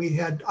area. We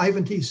had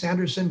Ivan T.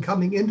 Sanderson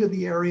coming into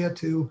the area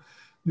to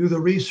do the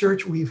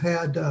research. We've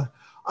had a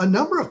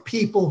number of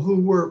people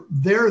who were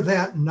there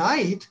that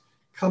night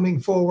coming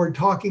forward,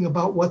 talking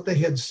about what they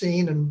had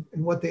seen and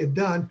what they had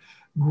done.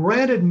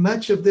 Granted,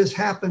 much of this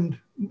happened,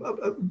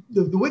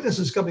 the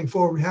witnesses coming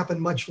forward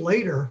happened much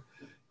later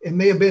and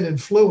may have been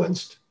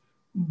influenced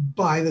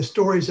by the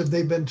stories that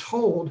they've been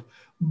told.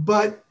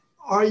 But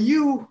are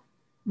you,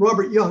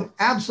 Robert Young,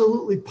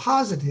 absolutely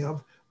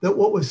positive that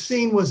what was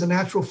seen was a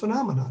natural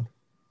phenomenon?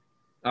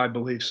 I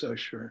believe so,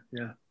 sure.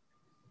 Yeah,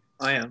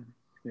 I am.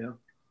 Yeah.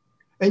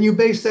 And you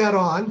base that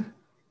on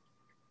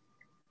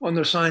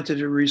the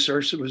scientific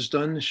research that was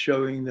done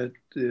showing that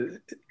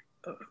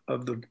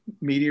of the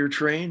meteor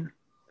train,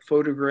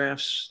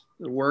 photographs,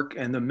 the work,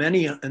 and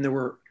there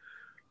were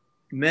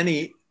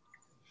many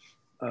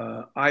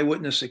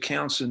eyewitness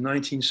accounts in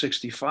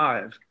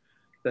 1965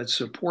 that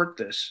support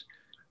this.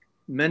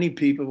 Many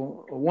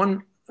people,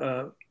 one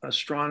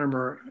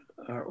astronomer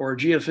or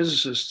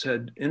geophysicist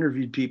had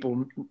interviewed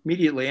people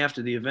immediately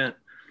after the event,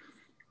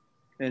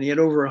 and he had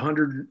over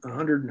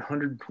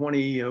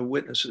 120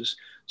 witnesses.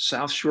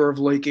 South shore of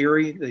Lake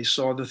Erie, they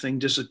saw the thing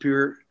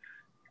disappear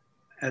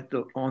at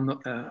the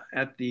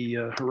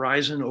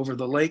horizon over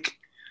the lake.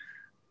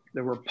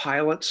 There were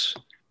pilots.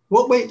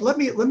 Well, wait, let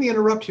me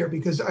interrupt here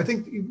because I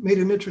think you made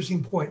an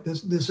interesting point.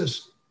 This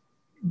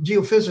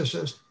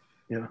geophysicist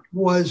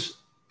was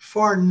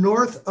far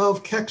north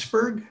of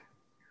Kecksburg.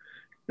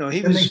 No,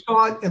 and they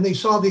saw it, and they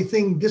saw the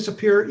thing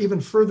disappear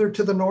even further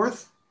to the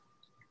north.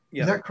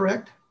 Yeah. Is that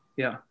correct?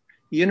 Yeah.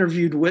 He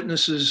interviewed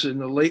witnesses in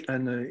the lake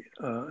on the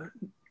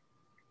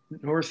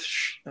north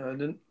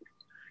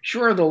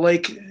shore of the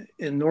lake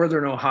in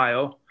northern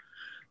Ohio.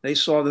 They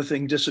saw the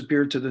thing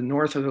disappear to the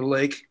north of the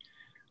lake.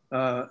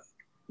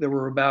 There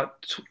were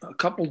about a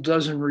couple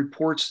dozen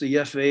reports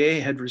the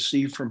FAA had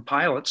received from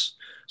pilots,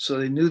 so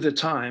they knew the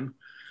time.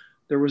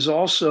 There was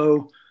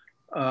also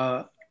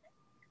a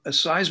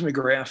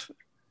seismograph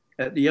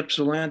at the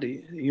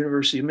Ypsilanti, the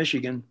University of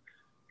Michigan,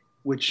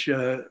 which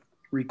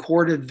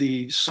recorded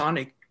the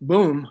sonic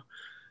boom,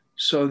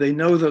 so they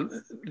know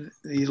the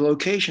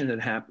location that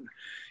happened.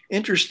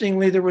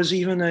 Interestingly, there was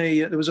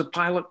a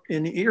pilot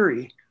in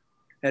Erie,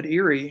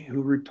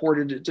 who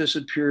reported it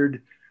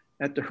disappeared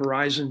at the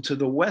horizon to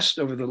the west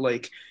over the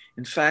lake.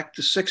 In fact,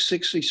 the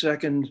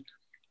 662nd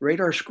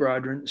Radar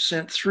Squadron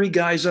sent 3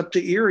 guys up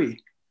to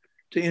Erie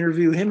to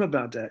interview him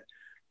about that.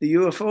 The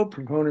UFO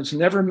proponents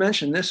never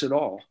mention this at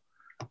all,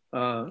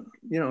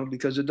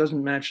 because it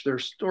doesn't match their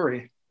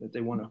story that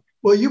they want to.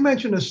 Well, you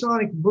mentioned a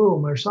sonic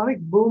boom. Are sonic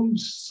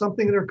booms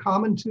something that are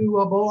common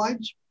to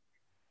bolides?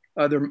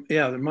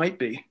 There might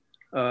be,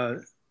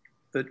 but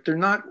they're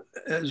not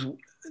as,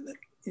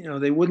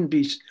 they wouldn't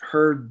be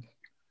heard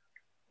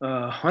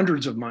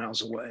hundreds of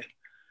miles away.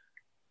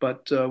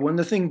 But when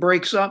the thing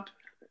breaks up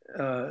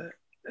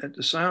at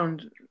the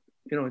sound,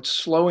 it's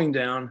slowing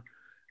down,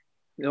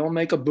 they'll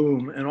make a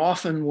boom. And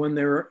often when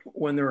there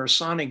are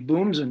sonic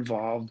booms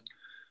involved,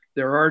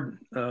 there are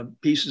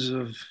pieces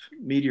of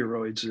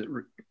meteoroids that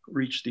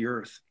reach the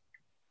Earth.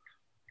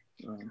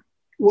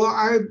 Well,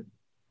 I'm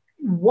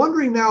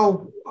wondering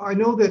now, I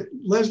know that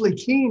Leslie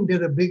Kean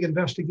did a big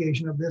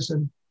investigation of this,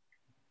 and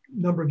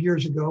number of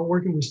years ago,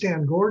 working with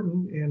Stan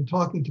Gordon and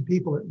talking to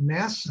people at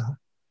NASA,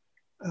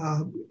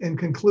 and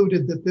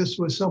concluded that this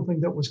was something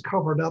that was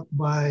covered up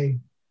by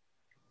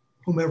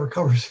whomever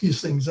covers these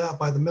things up,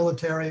 by the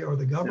military or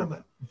the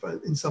government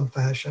in some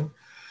fashion.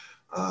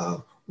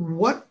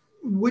 What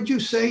would you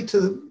say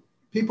to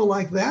people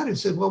like that who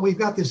said, well, we've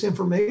got this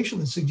information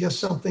that suggests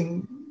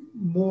something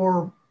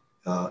more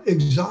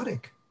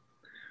exotic?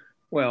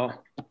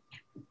 Well,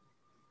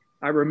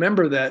 I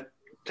remember that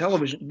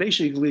television,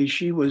 basically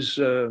she was,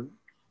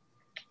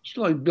 she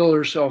like billed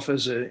herself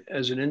as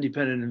an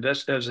independent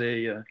as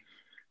a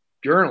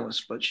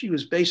journalist, but she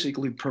was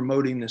basically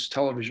promoting this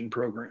television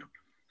program.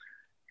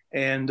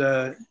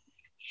 And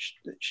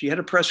she had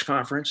a press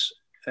conference,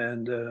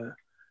 and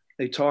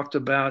they talked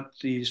about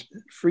these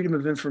Freedom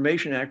of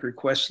Information Act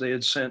requests they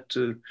had sent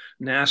to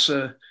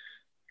NASA,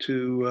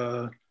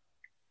 to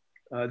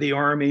the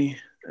Army,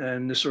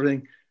 and this sort of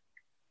thing.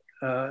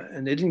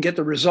 And they didn't get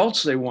the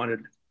results they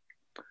wanted.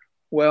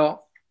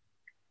 Well,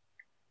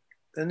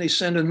 then they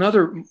sent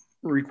another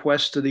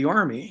request to the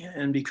Army.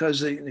 And because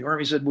the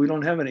Army said, we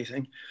don't have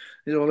anything,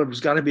 you know, there's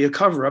got to be a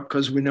cover up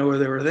because we know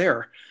they were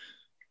there.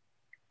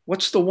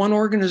 What's the one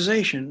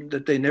organization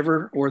that they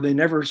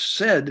never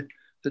said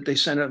that they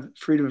sent a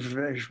Freedom of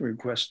Information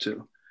request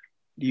to?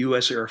 The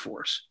US Air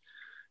Force.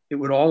 It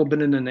would all have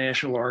been in the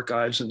National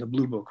Archives and the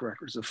Blue Book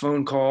records, the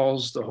phone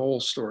calls, the whole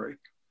story.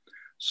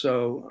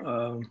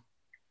 So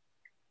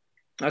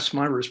that's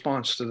my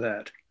response to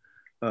that.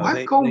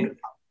 I've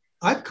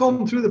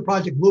combed through the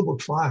Project Blue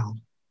Book file.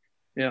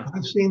 Yeah,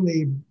 I've seen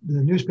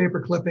the newspaper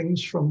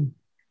clippings from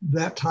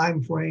that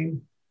time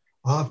frame.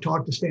 I've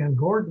talked to Stan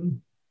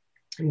Gordon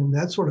and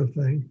that sort of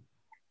thing.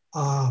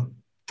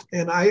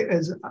 And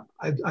as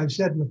I've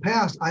said in the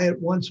past, I at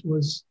once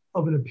was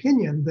of an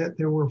opinion that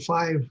there were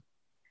 4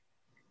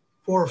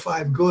 or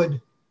 5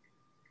 good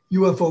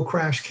UFO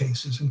crash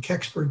cases, and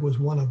Kecksburg was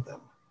one of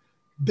them,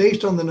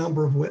 based on the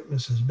number of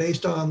witnesses,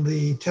 based on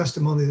the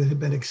testimony that had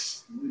been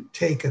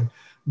taken,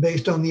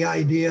 based on the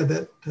idea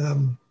that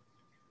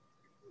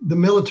the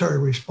military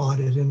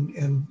responded,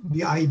 and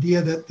the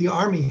idea that the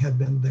Army had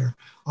been there.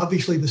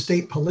 Obviously, the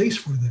state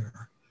police were there.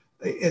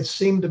 It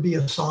seemed to be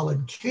a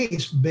solid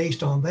case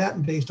based on that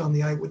and based on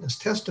the eyewitness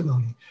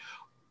testimony.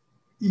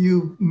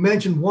 You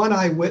mentioned one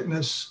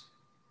eyewitness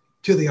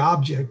to the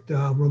object,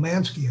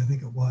 Romansky, I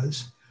think it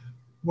was.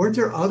 Weren't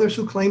there others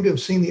who claimed to have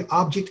seen the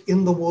object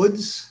in the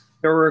woods?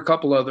 There were a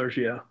couple others,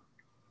 yeah,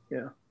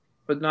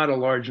 but not a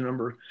large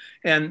number.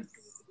 And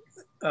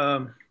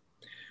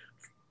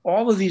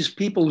all of these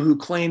people who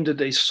claimed that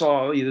they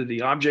saw either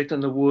the object in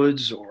the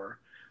woods or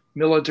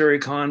military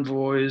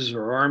convoys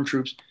or armed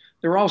troops,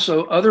 there were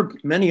also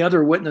many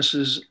other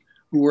witnesses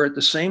who were at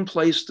the same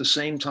place, the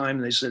same time.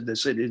 They said they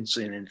didn't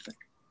see anything.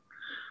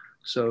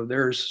 So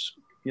there's,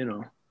 you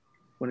know,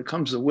 when it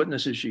comes to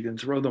witnesses, you can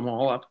throw them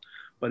all up.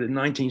 But in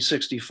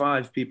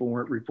 1965, people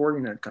weren't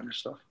reporting that kind of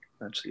stuff.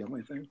 That's the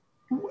only thing.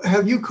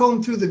 Have you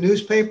combed through the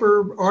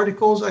newspaper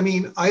articles? I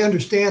mean, I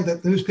understand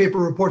that newspaper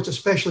reports,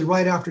 especially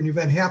right after an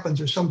event happens,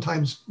 are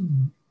sometimes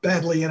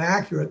badly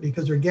inaccurate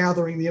because they're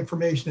gathering the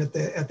information at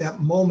that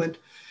moment,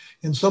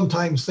 and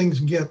sometimes things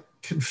get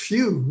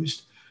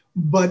confused.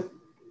 But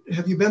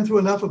have you been through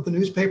enough of the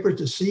newspapers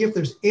to see if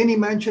there's any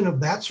mention of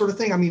that sort of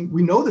thing? I mean,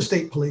 we know the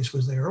state police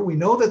was there. We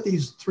know that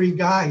these 3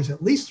 guys,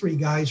 at least 3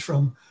 guys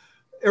from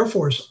Air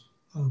Force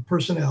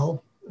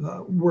personnel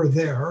were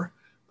there.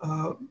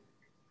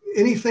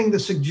 Anything to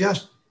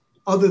suggest,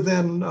 other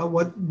than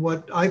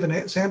what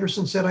Ivan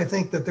Sanderson said, I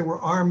think, that there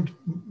were armed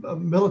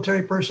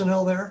military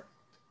personnel there?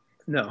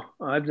 No,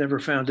 I've never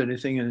found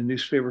anything in a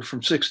newspaper from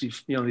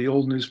the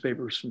old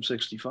newspapers from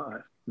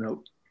 65.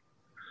 Nope.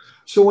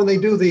 So when they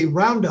do the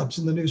roundups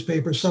in the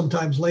newspapers,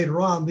 sometimes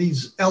later on,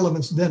 these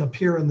elements then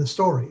appear in the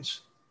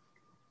stories.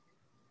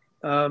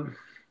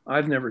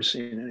 I've never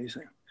seen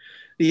anything.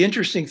 The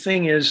interesting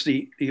thing is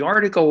the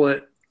article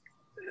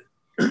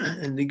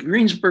in the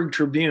Greensburg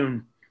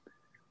Tribune,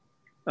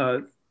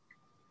 there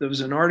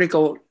was an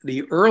article,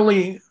 the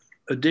early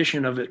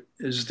edition of it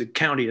is the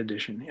county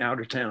edition, the out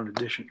of town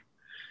edition.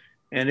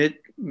 And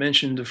it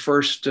mentioned the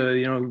first,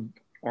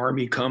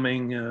 Army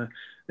coming,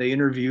 they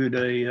interviewed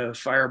a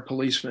fire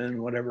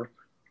policeman, whatever.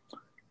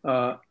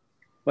 But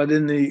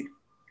in the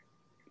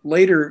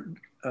later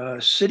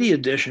city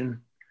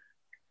edition,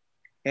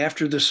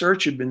 after the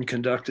search had been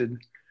conducted,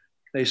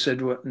 they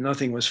said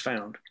nothing was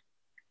found.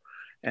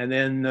 And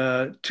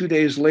then 2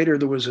 days later,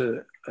 there was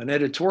an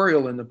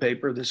editorial in the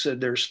paper that said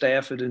their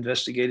staff had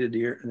investigated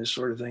and this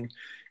sort of thing,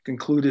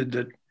 concluded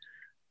that,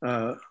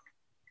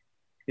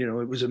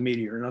 it was a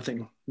meteor,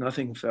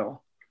 nothing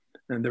fell.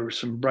 And there were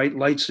some bright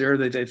lights there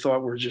that they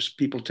thought were just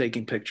people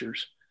taking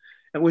pictures,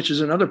 and which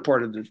is another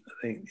part of the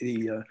thing.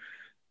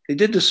 They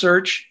did the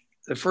search,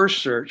 the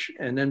first search,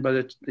 and then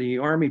by the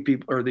Army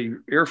people or the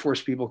Air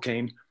Force people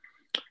came,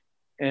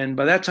 and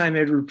by that time they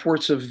had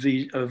reports of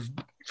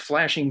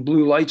flashing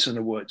blue lights in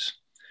the woods.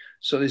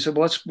 So they said,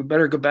 well, we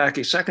better go back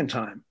a second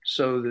time.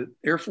 So the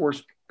Air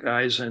Force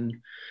guys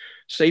and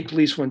state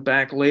police went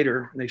back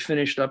later, and they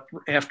finished up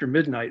after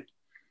midnight.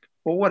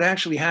 Well, what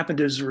actually happened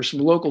is there were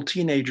some local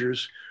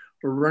teenagers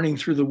were running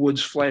through the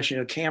woods flashing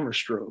a camera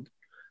strobe.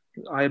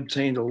 I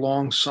obtained a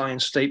long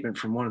signed statement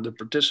from one of the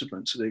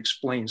participants that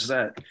explains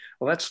that.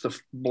 Well, that's the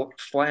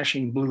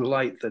flashing blue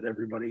light that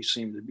everybody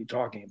seemed to be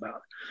talking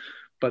about.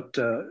 But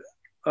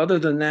other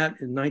than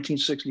that, in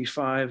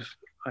 1965,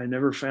 I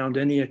never found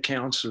any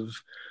accounts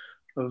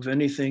of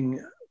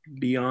anything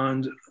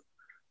beyond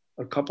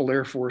a couple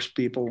Air Force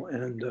people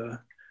and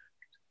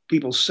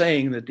people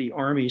saying that the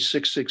Army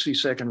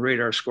 662nd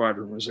Radar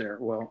Squadron was there.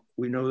 Well,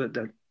 we know that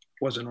that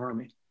wasn't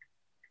Army.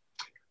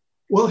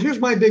 Well, here's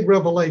my big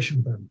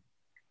revelation then.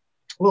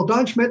 Well,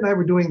 Don Schmidt and I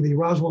were doing the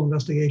Roswell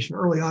investigation.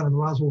 Early on in the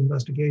Roswell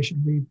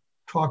investigation, we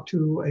talked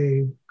to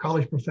a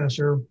college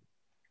professor,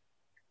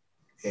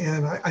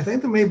 and I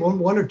think there may be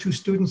one or two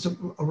students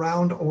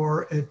around,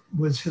 or it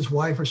was his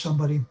wife or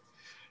somebody,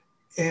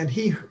 and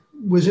he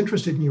was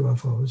interested in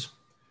UFOs,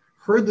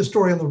 heard the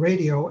story on the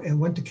radio, and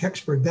went to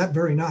Kecksburg that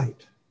very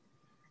night.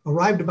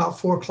 Arrived about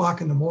 4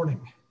 o'clock in the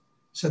morning,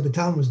 said the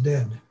town was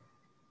dead.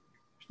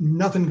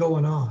 Nothing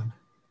going on.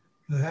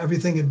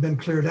 Everything had been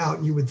cleared out.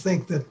 And you would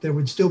think that there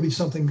would still be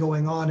something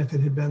going on if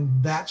it had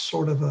been that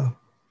sort of a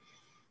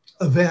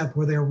event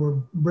where they were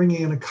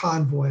bringing in a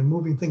convoy and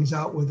moving things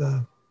out with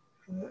a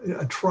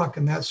truck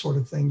and that sort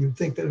of thing. You'd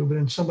think that it would have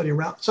been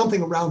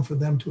something around for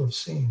them to have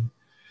seen.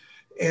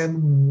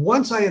 And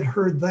once I had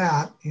heard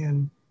that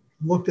and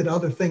looked at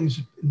other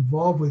things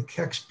involved with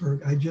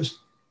Kecksburg, I just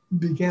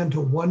began to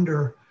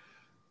wonder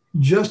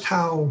just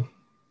how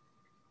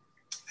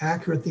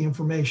accurate the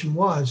information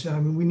was. I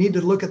mean, we need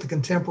to look at the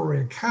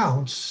contemporary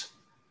accounts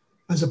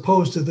as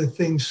opposed to the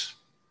things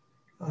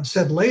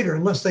said later,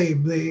 unless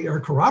they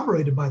are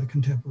corroborated by the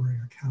contemporary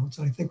accounts.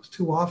 And I think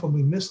too often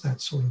we miss that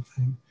sort of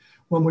thing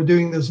when we're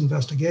doing those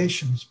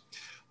investigations.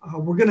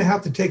 We're going to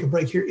have to take a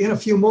break here in a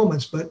few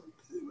moments, but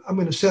I'm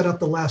going to set up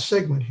the last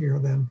segment here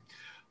then.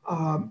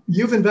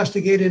 You've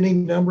investigated any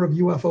number of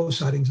UFO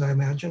sightings, I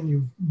imagine.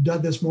 You've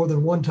done this more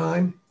than one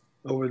time.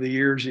 Over the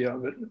years, yeah,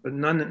 but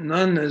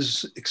none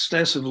as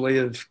extensively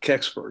as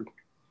Kecksburg.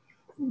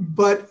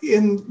 But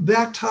in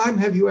that time,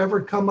 have you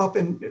ever come up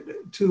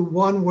to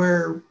one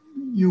where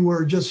you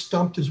were just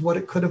stumped as what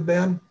it could have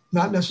been?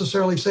 Not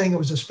necessarily saying it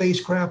was a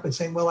spacecraft, but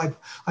saying, well,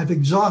 I've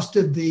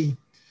exhausted the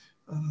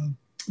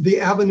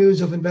avenues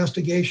of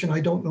investigation.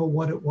 I don't know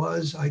what it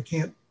was. I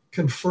can't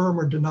confirm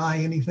or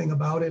deny anything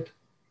about it.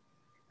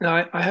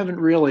 No, I haven't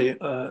really.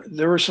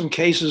 There were some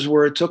cases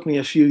where it took me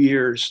a few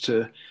years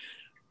to.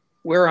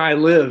 Where I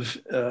live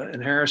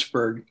in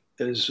Harrisburg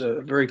is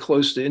very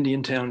close to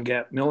Indiantown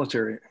Gap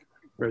Military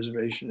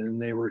Reservation,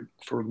 and they were,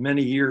 for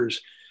many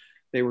years,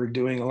 they were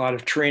doing a lot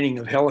of training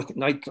of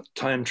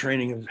nighttime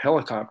training of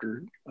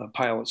helicopter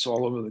pilots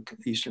all over the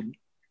eastern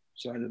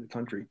side of the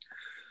country.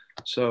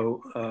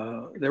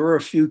 So there were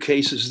a few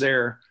cases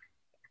there,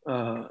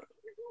 and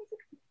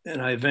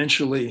I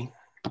eventually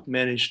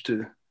managed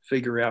to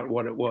figure out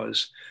what it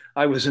was.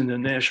 I was in the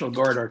National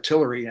Guard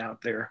artillery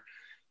out there,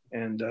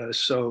 and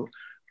so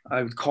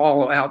I would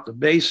call out the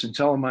base and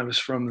tell them I was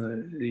from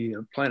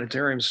the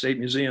Planetarium State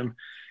Museum,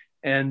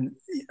 and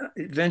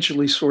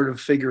eventually sort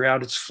of figure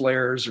out its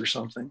flares or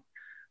something.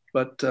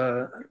 But,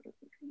 you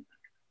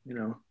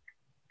know,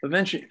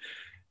 eventually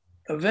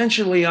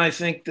I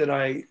think that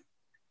I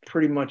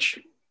pretty much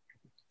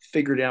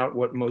figured out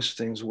what most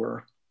things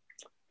were.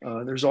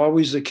 There's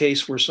always a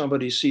case where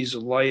somebody sees a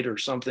light or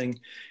something.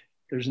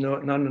 There's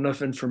not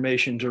enough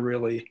information to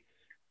really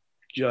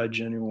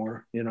judge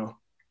anymore, you know.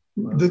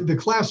 The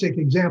classic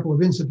example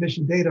of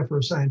insufficient data for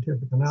a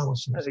scientific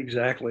analysis.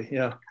 Exactly,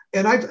 yeah.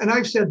 And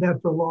I've said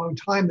that for a long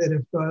time, that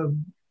if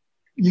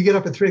you get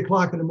up at 3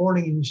 o'clock in the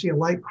morning and you see a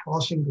light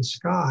crossing the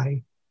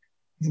sky,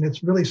 and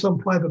it's really some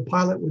private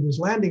pilot with his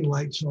landing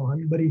lights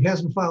on, but he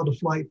hasn't filed a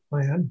flight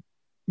plan.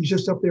 He's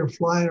just up there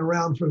flying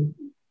around for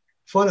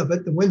fun of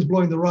it. The wind's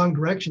blowing the wrong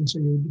direction, so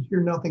you hear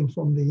nothing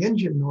from the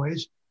engine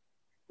noise.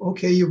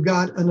 Okay, you've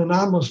got an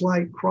anomalous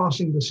light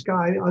crossing the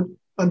sky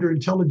under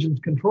intelligence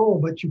control,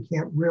 but you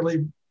can't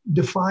really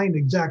define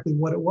exactly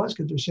what it was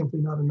because there's simply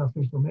not enough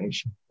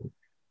information.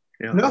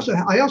 Yeah. And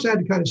I also had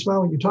to kind of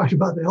smile when you talked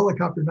about the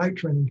helicopter night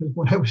training, because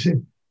when I was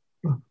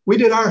we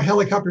did our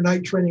helicopter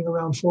night training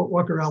around Fort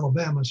Walker,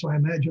 Alabama. So I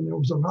imagine there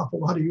was an awful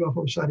lot of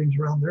UFO sightings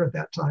around there at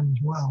that time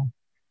as well,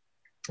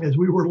 as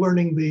we were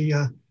learning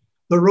the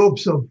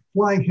ropes of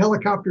flying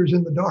helicopters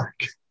in the dark.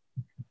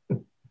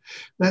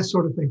 That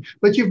sort of thing.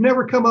 But you've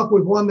never come up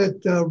with one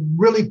that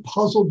really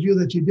puzzled you,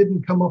 that you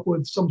didn't come up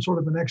with some sort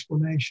of an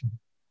explanation?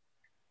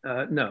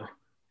 No,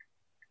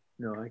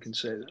 I can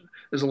say that.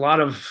 There's a lot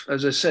of,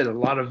 as I said, a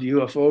lot of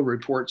UFO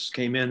reports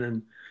came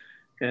in,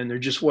 and there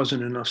just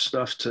wasn't enough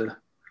stuff to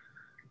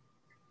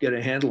get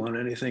a handle on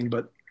anything,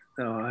 but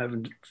I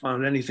haven't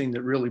found anything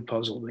that really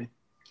puzzled me.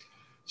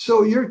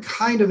 So you're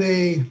kind of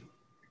I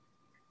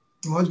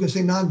was going to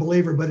say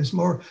non-believer, but it's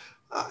more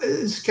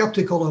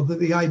skeptical of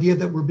the idea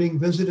that we're being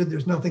visited.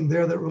 There's nothing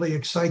there that really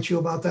excites you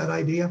about that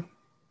idea?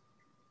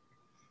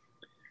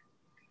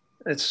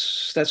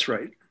 That's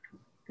right.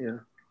 Yeah.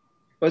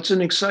 Well, it's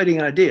an exciting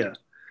idea,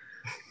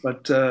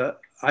 but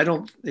I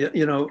don't,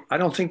 I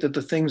don't think that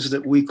the things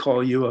that we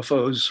call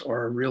UFOs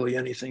are really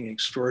anything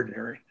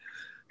extraordinary.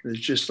 There's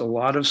just a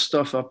lot of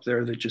stuff up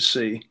there that you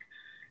see.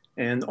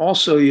 And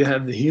also you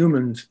have the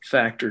human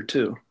factor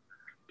too.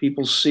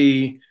 People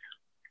see,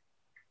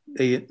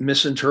 they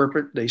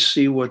misinterpret, they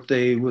see what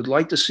they would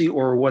like to see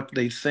or what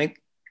they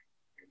think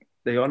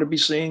they ought to be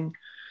seeing.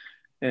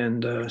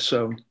 And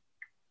so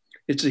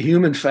it's the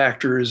human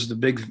factor is the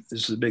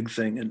big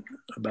thing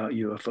about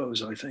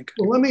UFOs, I think.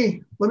 Well, let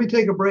me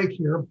take a break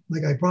here,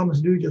 like I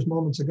promised to do just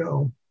moments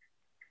ago.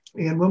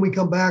 And when we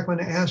come back, I'm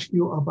going to ask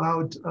you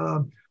about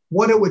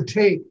what it would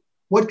take,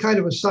 what kind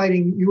of a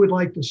sighting you would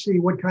like to see,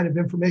 what kind of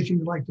information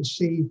you'd like to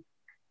see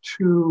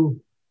to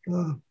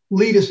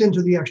lead us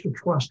into the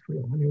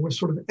extraterrestrial. I mean, what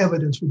sort of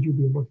evidence would you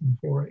be looking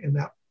for in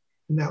that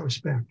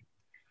respect?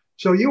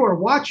 So you are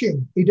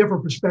watching A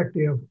Different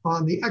Perspective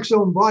on the X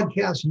Zone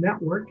Broadcast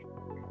Network.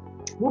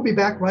 We'll be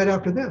back right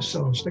after this,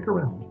 so stick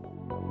around.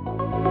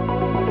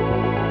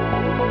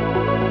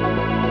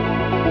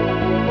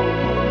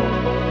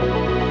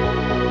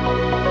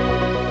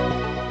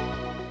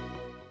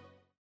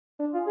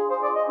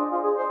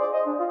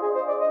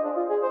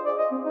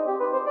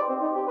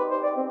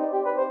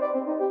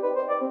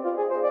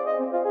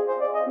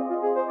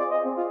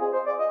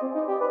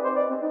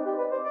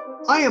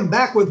 I am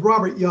back with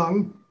Robert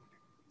Young.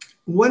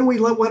 When we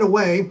went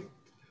away,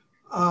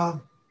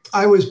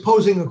 I was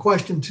posing a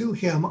question to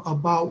him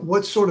about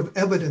what sort of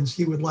evidence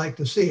he would like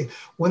to see.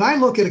 When I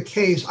look at a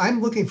case, I'm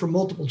looking for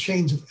multiple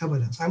chains of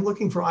evidence. I'm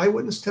looking for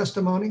eyewitness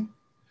testimony.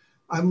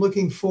 I'm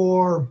looking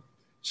for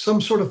some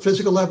sort of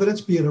physical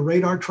evidence, be it a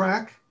radar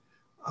track,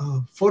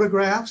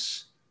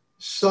 photographs,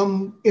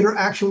 some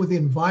interaction with the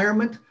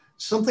environment,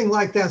 something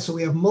like that. So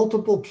we have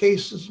multiple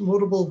cases,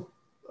 multiple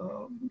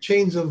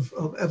chains of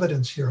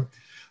evidence here.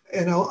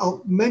 And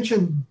I'll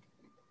mention,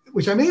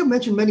 which I may have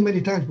mentioned many,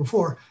 many times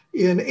before,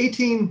 in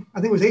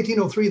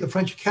 1803, the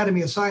French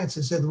Academy of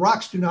Sciences said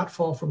rocks do not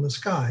fall from the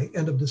sky,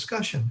 end of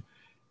discussion.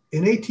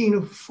 In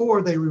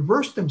 1804, they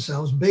reversed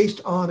themselves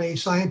based on a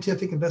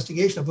scientific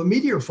investigation of a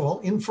meteor fall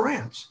in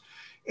France.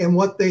 And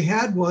what they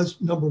had was,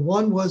 number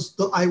one, was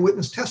the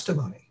eyewitness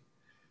testimony,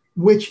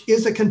 which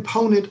is a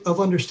component of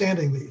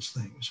understanding these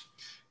things.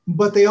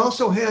 But they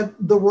also had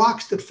the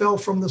rocks that fell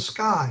from the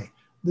sky,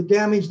 the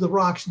damage the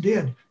rocks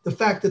did, the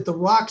fact that the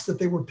rocks that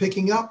they were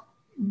picking up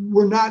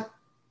were not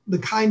the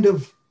kind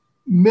of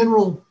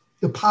mineral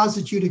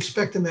deposits you'd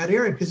expect in that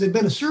area, because there'd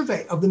been a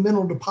survey of the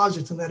mineral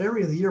deposits in that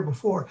area the year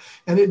before,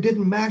 and it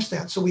didn't match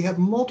that. So we have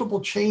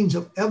multiple chains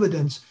of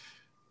evidence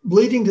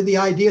leading to the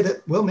idea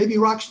that, well, maybe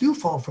rocks do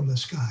fall from the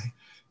sky.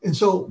 And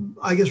so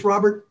I guess,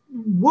 Robert,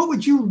 what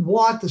would you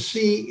want to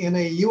see in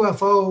a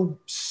UFO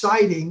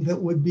sighting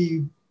that would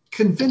be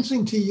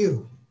convincing to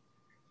you?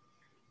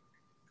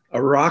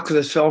 A rock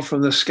that fell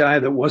from the sky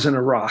that wasn't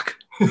a rock.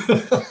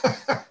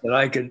 That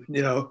I could,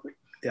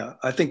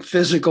 I think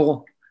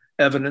physical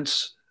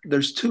evidence,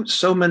 there's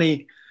so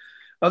many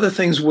other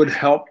things would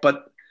help,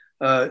 but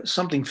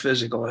something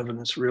physical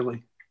evidence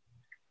really.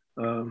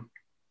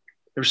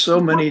 There's so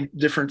many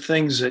different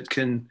things that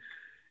can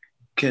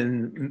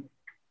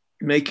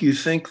make you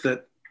think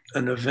that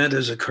an event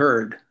has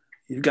occurred.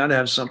 You've got to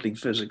have something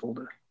physical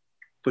to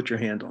put your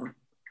hand on.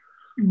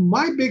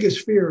 My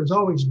biggest fear has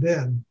always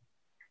been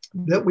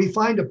that we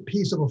find a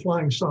piece of a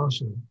flying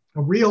saucer,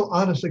 a real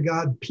honest to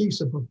God piece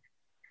of a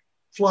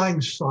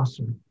flying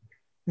saucer.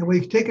 And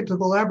we take it to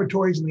the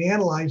laboratories and they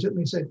analyze it and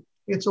they say,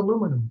 it's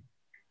aluminum.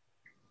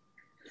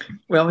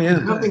 Well, yeah.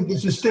 There's nothing to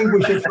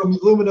distinguish it from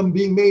aluminum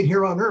being made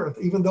here on Earth,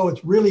 even though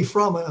it's really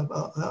from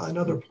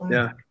another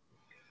planet.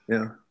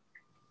 Yeah.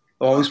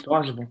 Always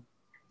possible.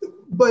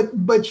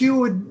 But you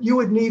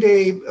would need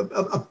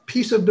a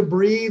piece of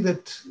debris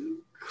that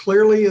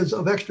clearly is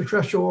of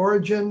extraterrestrial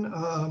origin.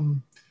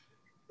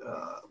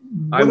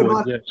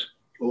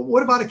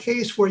 What about a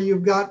case where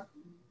you've got,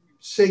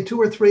 say, 2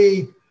 or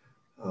 3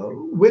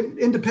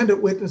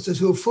 independent witnesses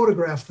who have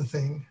photographed the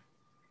thing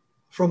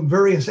from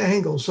various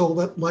angles, so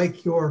that,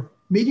 like your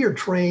meteor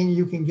train,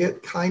 you can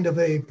get kind of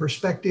a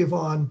perspective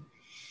on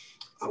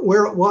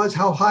where it was,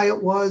 how high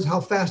it was,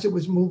 how fast it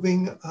was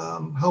moving,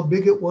 how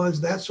big it was,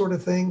 that sort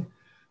of thing.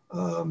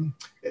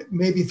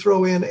 Maybe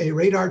throw in a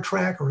radar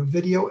track or a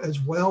video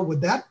as well.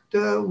 Would that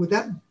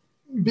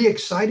be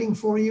exciting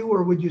for you,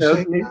 or would you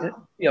say?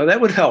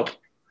 That would help.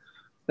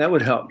 That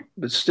would help.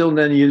 But still,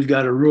 then you've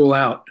got to rule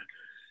out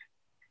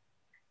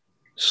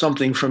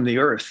something from the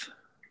Earth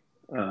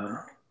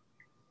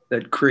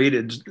that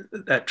created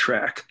that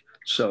track.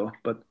 So,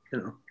 but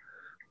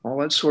all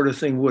that sort of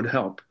thing would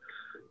help,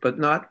 but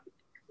not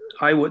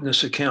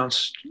eyewitness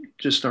accounts.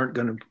 Just aren't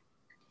going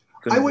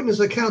to. Eyewitness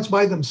accounts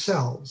by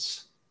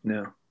themselves.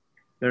 No,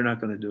 they're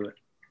not going to do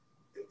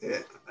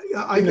it.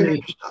 I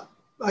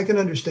can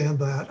understand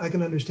that. I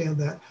can understand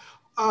that.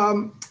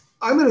 I'm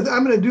going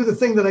to do the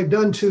thing that I've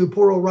done to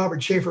poor old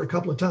Robert Schaefer a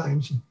couple of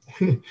times,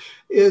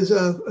 is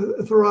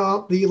throw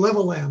out the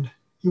Levelland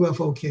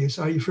UFO case.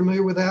 Are you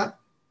familiar with that?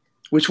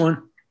 Which one?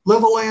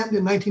 Levelland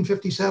in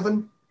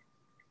 1957.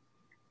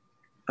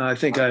 I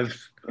think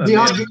I've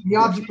The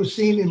object was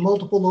seen in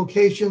multiple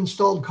locations,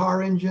 stalled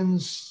car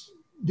engines,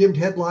 dimmed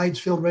headlights,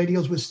 filled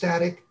radios with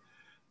static,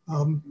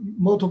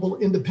 multiple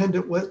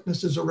independent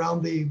witnesses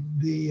around the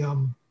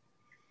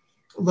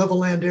level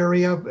land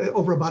area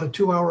over about a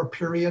 2-hour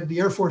period. The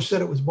Air Force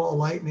said it was ball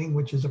lightning,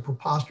 which is a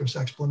preposterous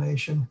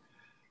explanation.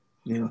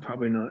 Yeah,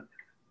 probably not.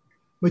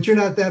 But you're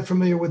not that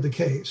familiar with the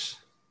case.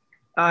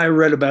 I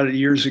read about it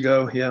years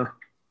ago. Yeah.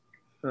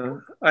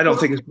 I don't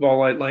think it's ball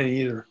lightning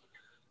either.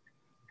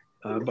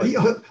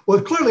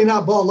 Well, clearly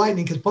not ball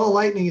lightning, because ball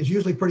lightning is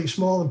usually pretty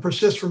small and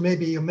persists for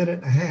maybe a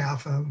minute and a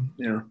half.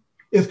 Yeah.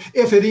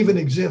 If it even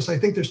exists. I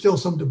think there's still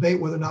some debate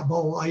whether or not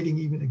ball lightning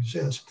even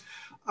exists.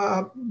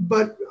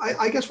 But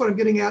I guess what I'm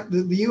getting at,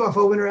 the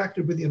UFO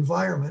interacted with the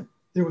environment.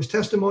 There was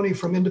testimony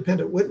from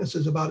independent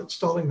witnesses about it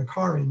stalling the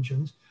car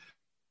engines.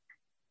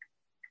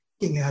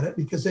 Looking at it,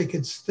 because they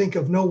could think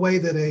of no way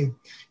that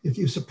if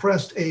you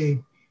suppressed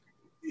a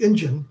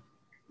engine,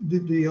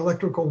 the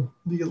electronic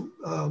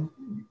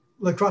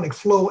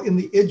flow in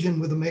the engine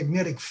with a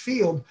magnetic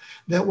field,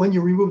 that when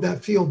you remove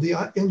that field,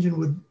 the engine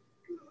would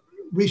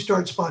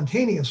restart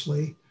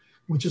spontaneously,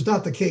 which is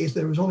not the case.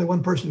 There was only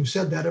one person who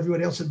said that.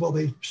 Everybody else said, well,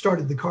 they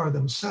started the car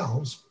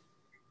themselves.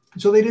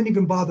 So they didn't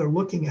even bother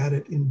looking at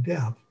it in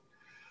depth.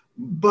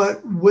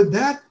 But would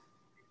that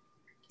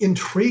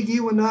intrigue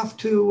you enough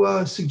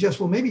to suggest,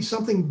 well, maybe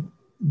something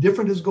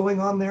different is going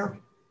on there?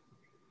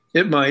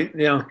 It might,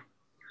 yeah.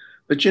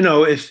 But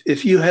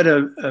if you had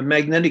a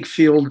magnetic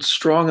field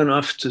strong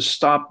enough to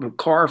stop a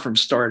car from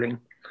starting,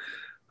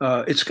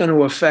 it's going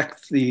to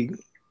affect the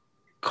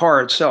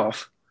car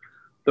itself,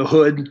 the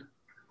hood.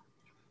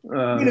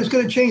 It's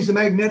going to change the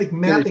magnetic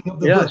mapping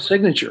of the hood.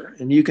 Signature.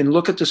 And you can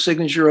look at the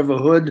signature of a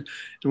hood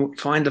and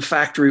find the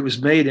factory it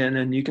was made in,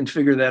 and you can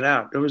figure that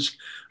out. There was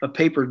a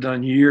paper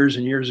done years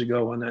and years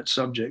ago on that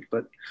subject.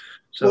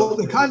 Well,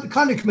 the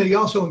Conduct Committee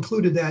also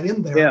included that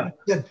in there. Yeah.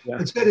 It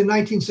said in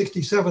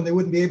 1967 they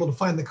wouldn't be able to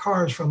find the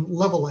cars from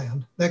level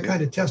land. That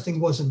kind of testing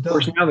wasn't done.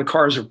 Of course, now the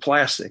cars are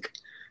plastic,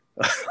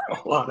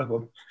 a lot of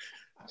them.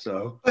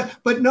 So,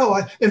 but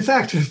no, in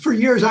fact, for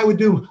years I would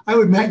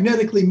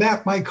magnetically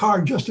map my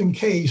car just in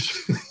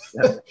case.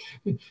 Yeah.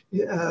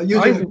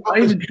 I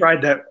even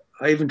tried that.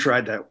 I even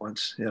tried that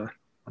once. Yeah.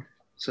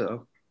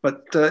 So,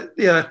 but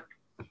yeah,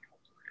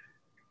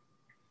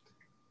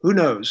 who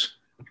knows?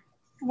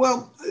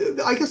 Well,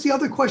 I guess the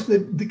other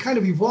question that kind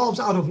of evolves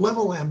out of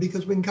level land,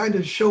 because we can kind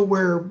of show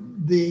where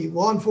the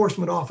law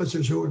enforcement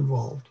officers who were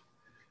involved,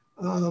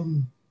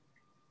 and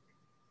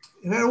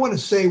I don't want to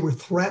say were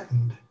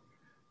threatened,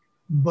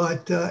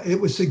 but it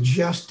was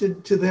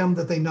suggested to them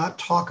that they not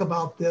talk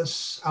about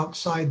this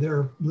outside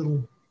their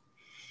little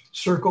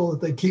circle,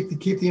 that they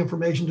keep the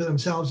information to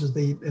themselves as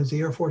the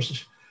Air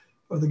Force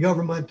or the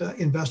government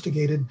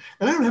investigated.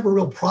 And I don't have a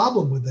real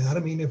problem with that. I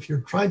mean, if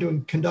you're trying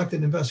to conduct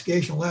an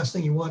investigation, the last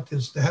thing you want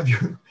is to have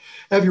your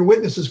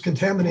witnesses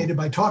contaminated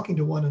by talking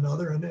to one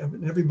another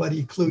and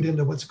everybody clued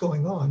into what's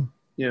going on.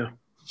 Yeah.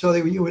 So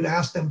you would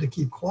ask them to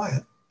keep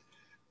quiet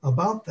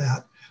about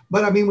that.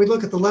 But I mean, we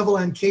look at the level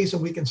end case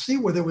and we can see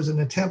where there was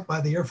an attempt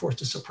by the Air Force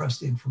to suppress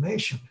the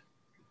information.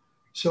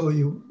 So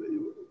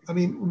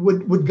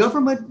would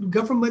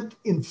government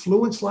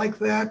influence like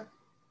that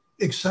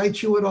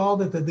excite you at all,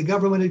 that the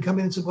government had come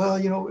in and said, well,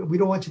 we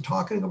don't want you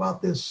talking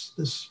about this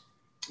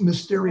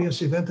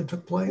mysterious event that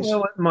took place?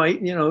 Well, it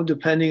might,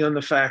 depending on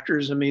the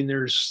factors. I mean,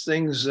 there's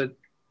things that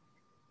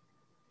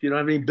you don't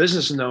have any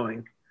business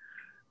knowing,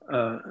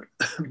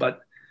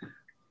 but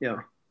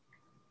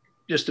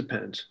just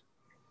depends.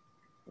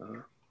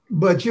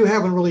 But you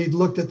haven't really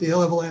looked at the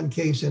level end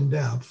case in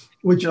depth,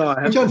 which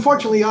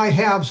unfortunately I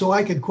have, so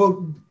I could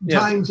quote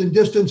times and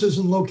distances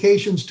and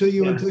locations to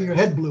you until your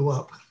head blew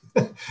up.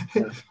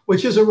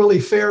 Which isn't really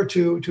fair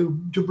to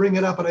bring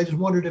it up, but I just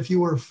wondered if you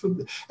were,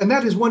 and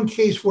that is one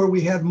case where we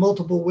had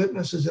multiple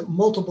witnesses at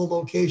multiple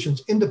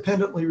locations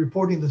independently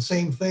reporting the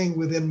same thing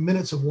within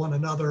minutes of one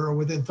another, or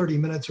within 30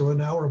 minutes or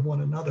an hour of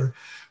one another,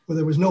 where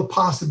there was no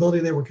possibility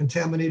they were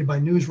contaminated by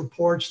news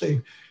reports.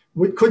 They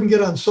couldn't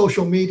get on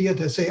social media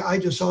to say, I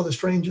just saw the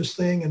strangest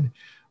thing, and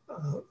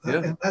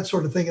that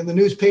sort of thing. And the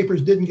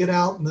newspapers didn't get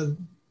out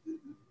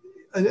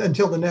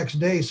until the next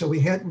day. So we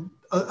had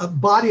a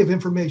body of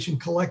information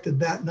collected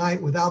that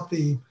night without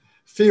the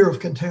fear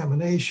of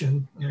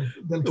contamination.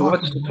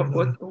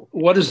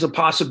 What is the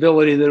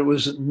possibility that it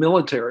was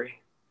military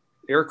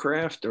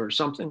aircraft or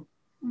something?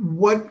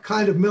 What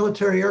kind of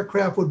military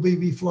aircraft would we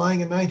be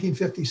flying in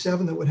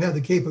 1957 that would have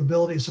the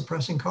capability of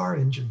suppressing car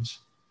engines?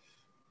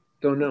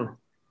 Don't know.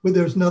 But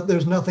there's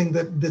nothing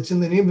that's in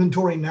the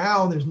inventory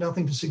now. There's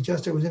nothing to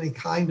suggest there was any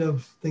kind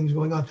of things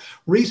going on.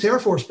 Reese Air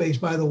Force Base,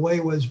 by the way,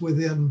 was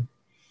within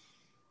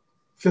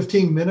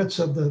 15 minutes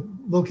of the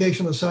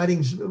location of the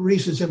sightings.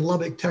 Reese is in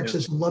Lubbock,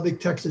 Texas, and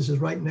Lubbock, Texas is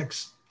right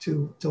next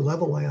to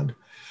level land.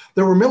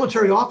 There were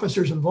military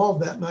officers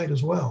involved that night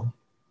as well.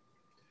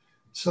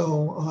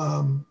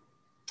 So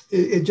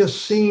it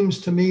just seems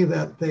to me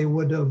that they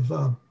would have,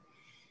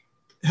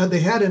 had they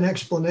had an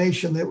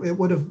explanation, that it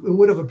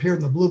would have appeared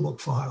in the Blue Book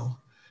file,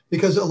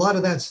 because a lot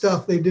of that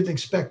stuff, they didn't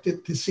expect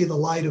it to see the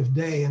light of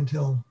day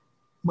until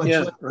much Yeah,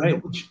 later.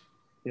 right.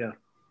 Yeah.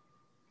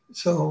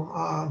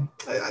 So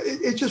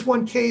it's just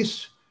one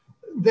case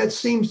that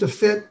seems to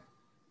fit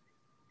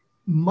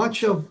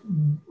much of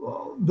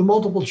the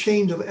multiple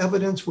chains of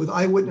evidence with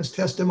eyewitness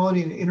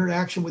testimony and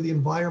interaction with the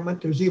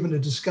environment. There's even a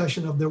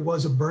discussion of there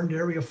was a burned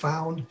area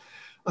found.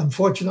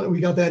 Unfortunately,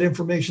 we got that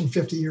information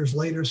 50 years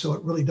later, so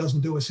it really doesn't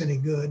do us any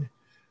good.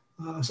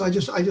 So I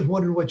just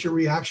wondered what your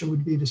reaction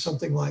would be to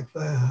something like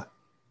that,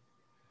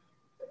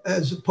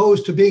 as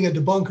opposed to being a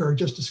debunker,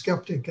 just a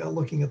skeptic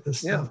looking at this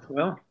stuff. Yeah,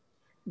 well,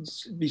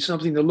 it'd be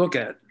something to look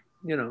at,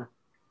 you know.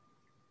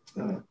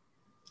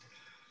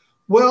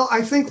 Well,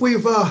 I think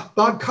we've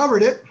about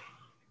covered it.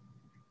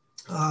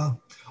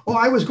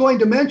 I was going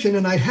to mention,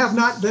 and I have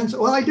not then,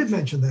 well, I did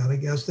mention that, I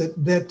guess, that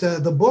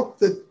the book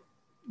that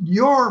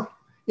your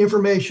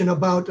information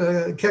about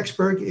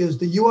Kecksburg is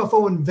The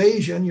UFO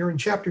Invasion. You're in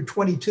chapter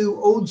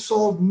 22,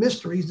 Unsolved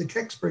Mysteries, the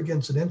Kecksburg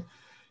Incident.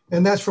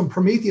 And that's from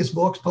Prometheus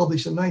Books,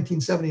 published in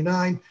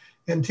 1979.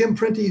 And Tim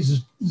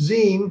Printy's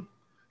zine,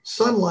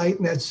 Sunlight,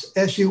 and that's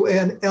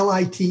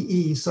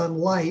Sunlite,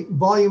 Sunlight,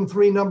 volume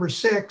 3, number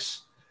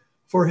 6,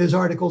 for his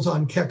articles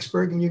on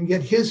Kecksburg. And you can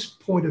get his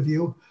point of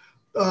view.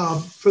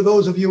 For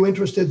those of you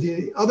interested,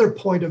 the other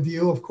point of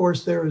view, of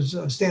course, there's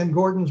Stan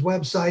Gordon's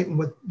website, and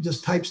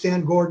just type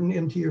Stan Gordon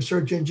into your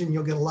search engine,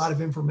 you'll get a lot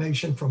of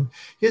information from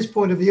his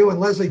point of view. And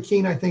Leslie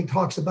Keene, I think,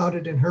 talks about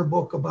it in her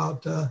book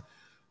about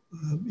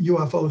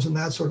UFOs and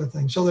that sort of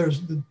thing. So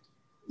you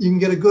can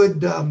get a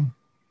good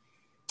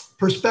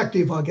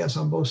perspective, I guess,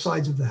 on both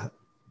sides of that.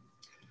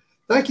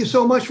 Thank you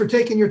so much for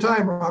taking your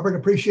time, Robert.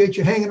 Appreciate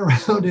you hanging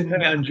around.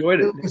 And I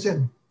enjoyed it.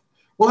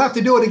 We'll have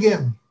to do it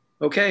again.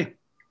 Okay.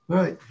 All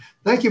right.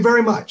 Thank you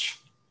very much.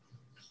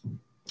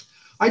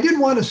 I did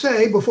want to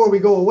say before we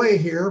go away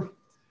here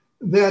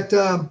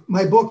that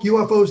my book,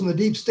 UFOs in the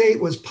Deep State,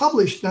 was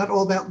published not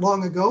all that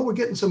long ago. We're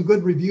getting some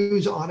good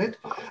reviews on it.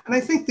 And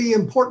I think the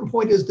important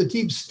point is the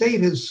Deep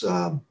State has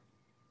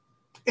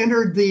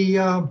entered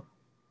the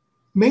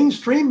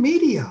mainstream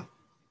media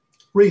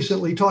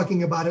recently,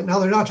 talking about it. Now,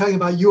 they're not talking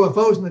about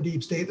UFOs in the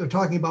Deep State. They're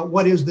talking about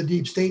what is the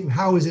Deep State and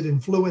how is it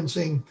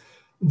influencing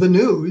the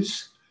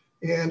news.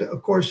 And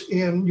of course,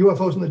 in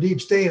UFOs in the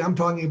Deep State, I'm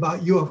talking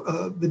about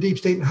the Deep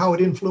State and how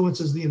it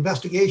influences the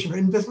investigation or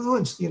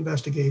influenced the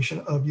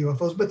investigation of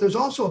UFOs. But there's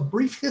also a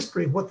brief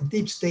history of what the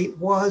Deep State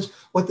was,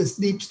 what this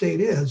Deep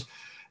State is.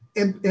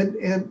 And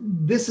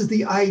this is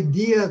the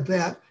idea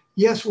that,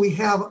 yes, we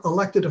have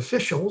elected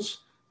officials.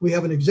 We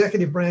have an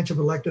executive branch of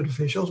elected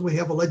officials. We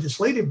have a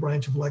legislative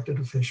branch of elected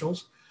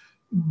officials.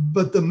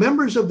 But the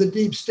members of the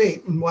Deep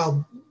State, and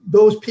while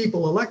those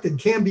people elected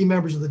can be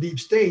members of the Deep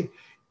State,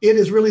 it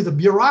is really the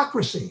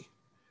bureaucracy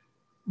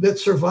that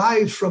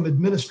survives from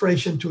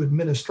administration to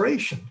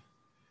administration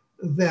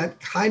that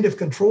kind of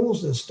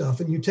controls this stuff.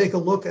 And you take a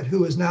look at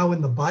who is now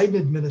in the Biden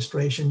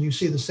administration, you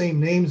see the same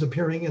names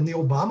appearing in the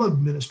Obama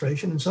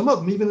administration, and some of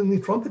them even in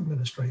the Trump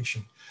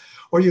administration.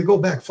 Or you go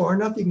back far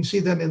enough, you can see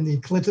them in the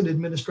Clinton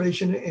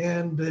administration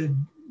and the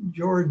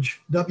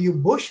George W.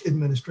 Bush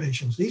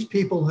administrations. These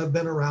people have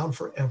been around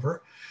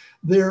forever.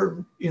 They're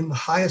in the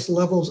highest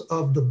levels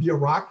of the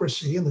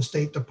bureaucracy in the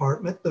State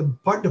Department, the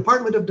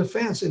Department of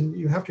Defense, and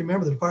you have to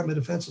remember the Department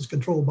of Defense is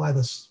controlled by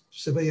the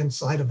civilian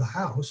side of the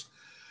House.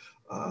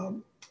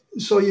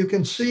 So you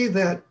can see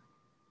that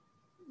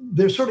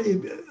there's sort of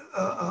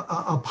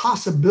a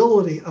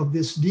possibility of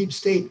this Deep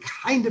State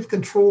kind of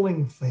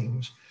controlling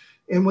things.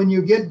 And when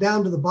you get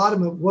down to the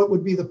bottom of what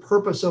would be the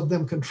purpose of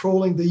them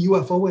controlling the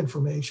UFO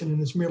information, and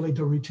it's merely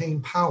to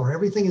retain power.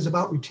 Everything is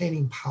about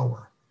retaining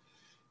power.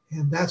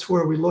 And that's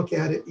where we look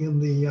at it in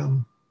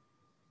the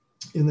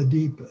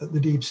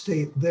Deep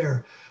State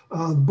there.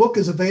 The book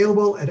is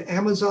available at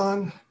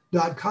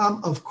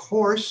Amazon.com. Of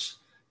course,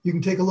 you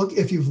can take a look.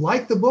 If you've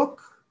liked the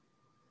book,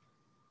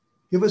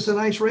 give us a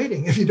nice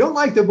rating. If you don't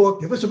like the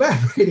book, give us a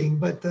bad rating.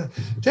 But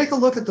take a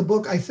look at the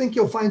book. I think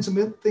you'll find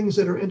some things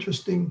that are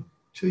interesting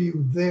to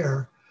you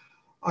there.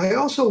 I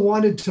also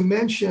wanted to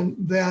mention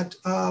that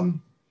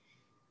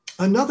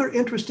another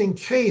interesting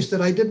case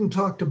that I didn't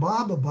talk to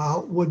Bob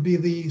about would be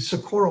the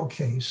Socorro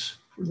case,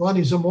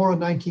 Lonnie Zamora,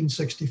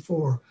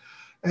 1964.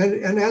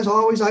 And as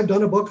always, I've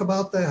done a book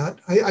about that.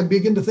 I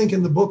begin to think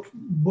in the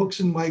books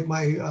in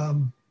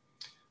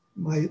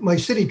my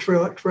city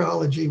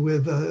trilogy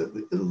with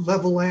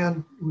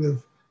Levelland,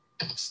 with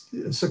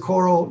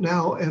Socorro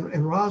now,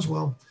 and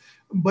Roswell.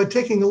 But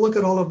taking a look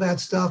at all of that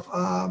stuff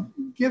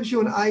gives you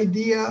an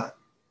idea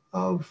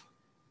of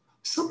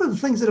some of the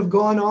things that have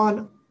gone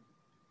on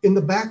in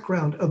the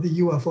background of the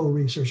UFO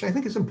research. I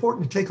think it's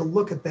important to take a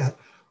look at that.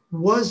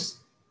 Was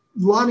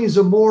Lonnie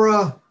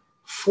Zamora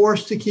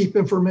forced to keep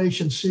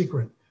information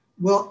secret?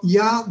 Well,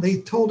 yeah,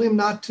 they told him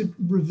not to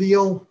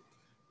reveal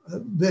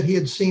that he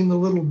had seen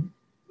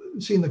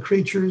the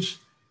creatures,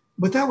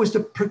 but that was to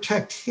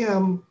protect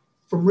him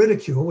from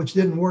ridicule, which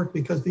didn't work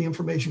because the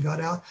information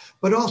got out.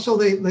 But also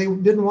they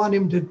didn't want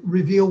him to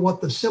reveal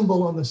what the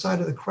symbol on the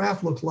side of the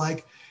craft looked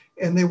like.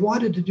 And they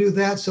wanted to do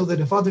that so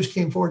that if others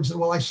came forward and said,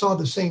 well, I saw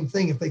the same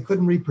thing, if they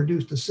couldn't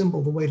reproduce the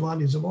symbol the way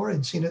Lonnie Zamora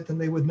had seen it, then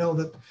they would know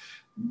that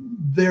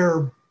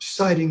their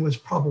sighting was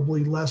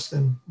probably less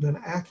than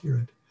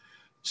accurate.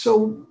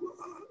 So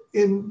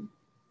in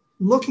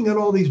looking at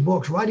all these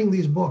books, writing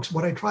these books,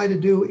 what I try to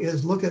do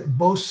is look at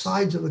both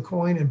sides of the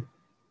coin and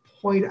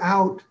point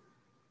out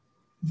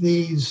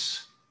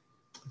these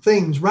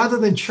things. Rather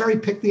than cherry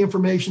pick the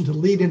information to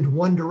lead into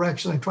one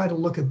direction, I try to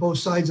look at both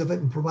sides of it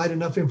and provide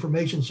enough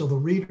information so the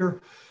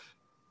reader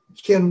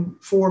can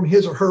form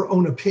his or her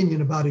own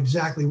opinion about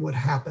exactly what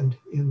happened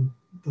in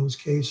those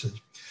cases.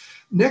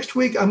 Next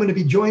week, I'm going to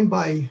be joined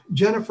by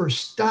Jennifer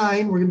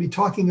Stein. We're going to be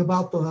talking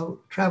about the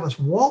Travis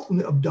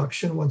Walton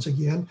abduction once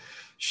again.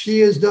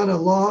 She has done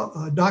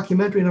a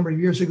documentary a number of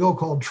years ago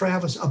called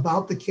Travis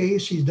About the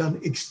Case. She's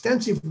done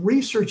extensive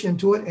research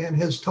into it and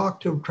has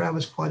talked to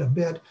Travis quite a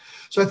bit.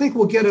 So I think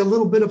we'll get a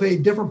little bit of a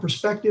different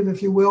perspective,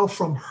 if you will,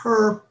 from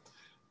her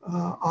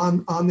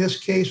on this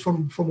case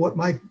from what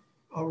Mike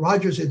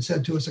Rogers had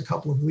said to us a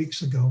couple of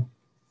weeks ago.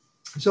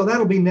 So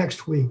that'll be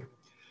next week.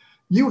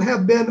 You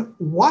have been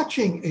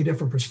watching A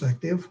Different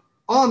Perspective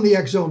on the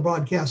X Zone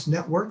Broadcast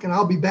Network, and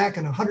I'll be back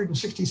in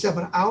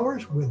 167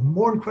 hours with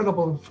more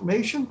incredible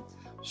information.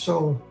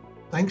 So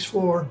thanks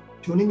for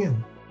tuning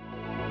in.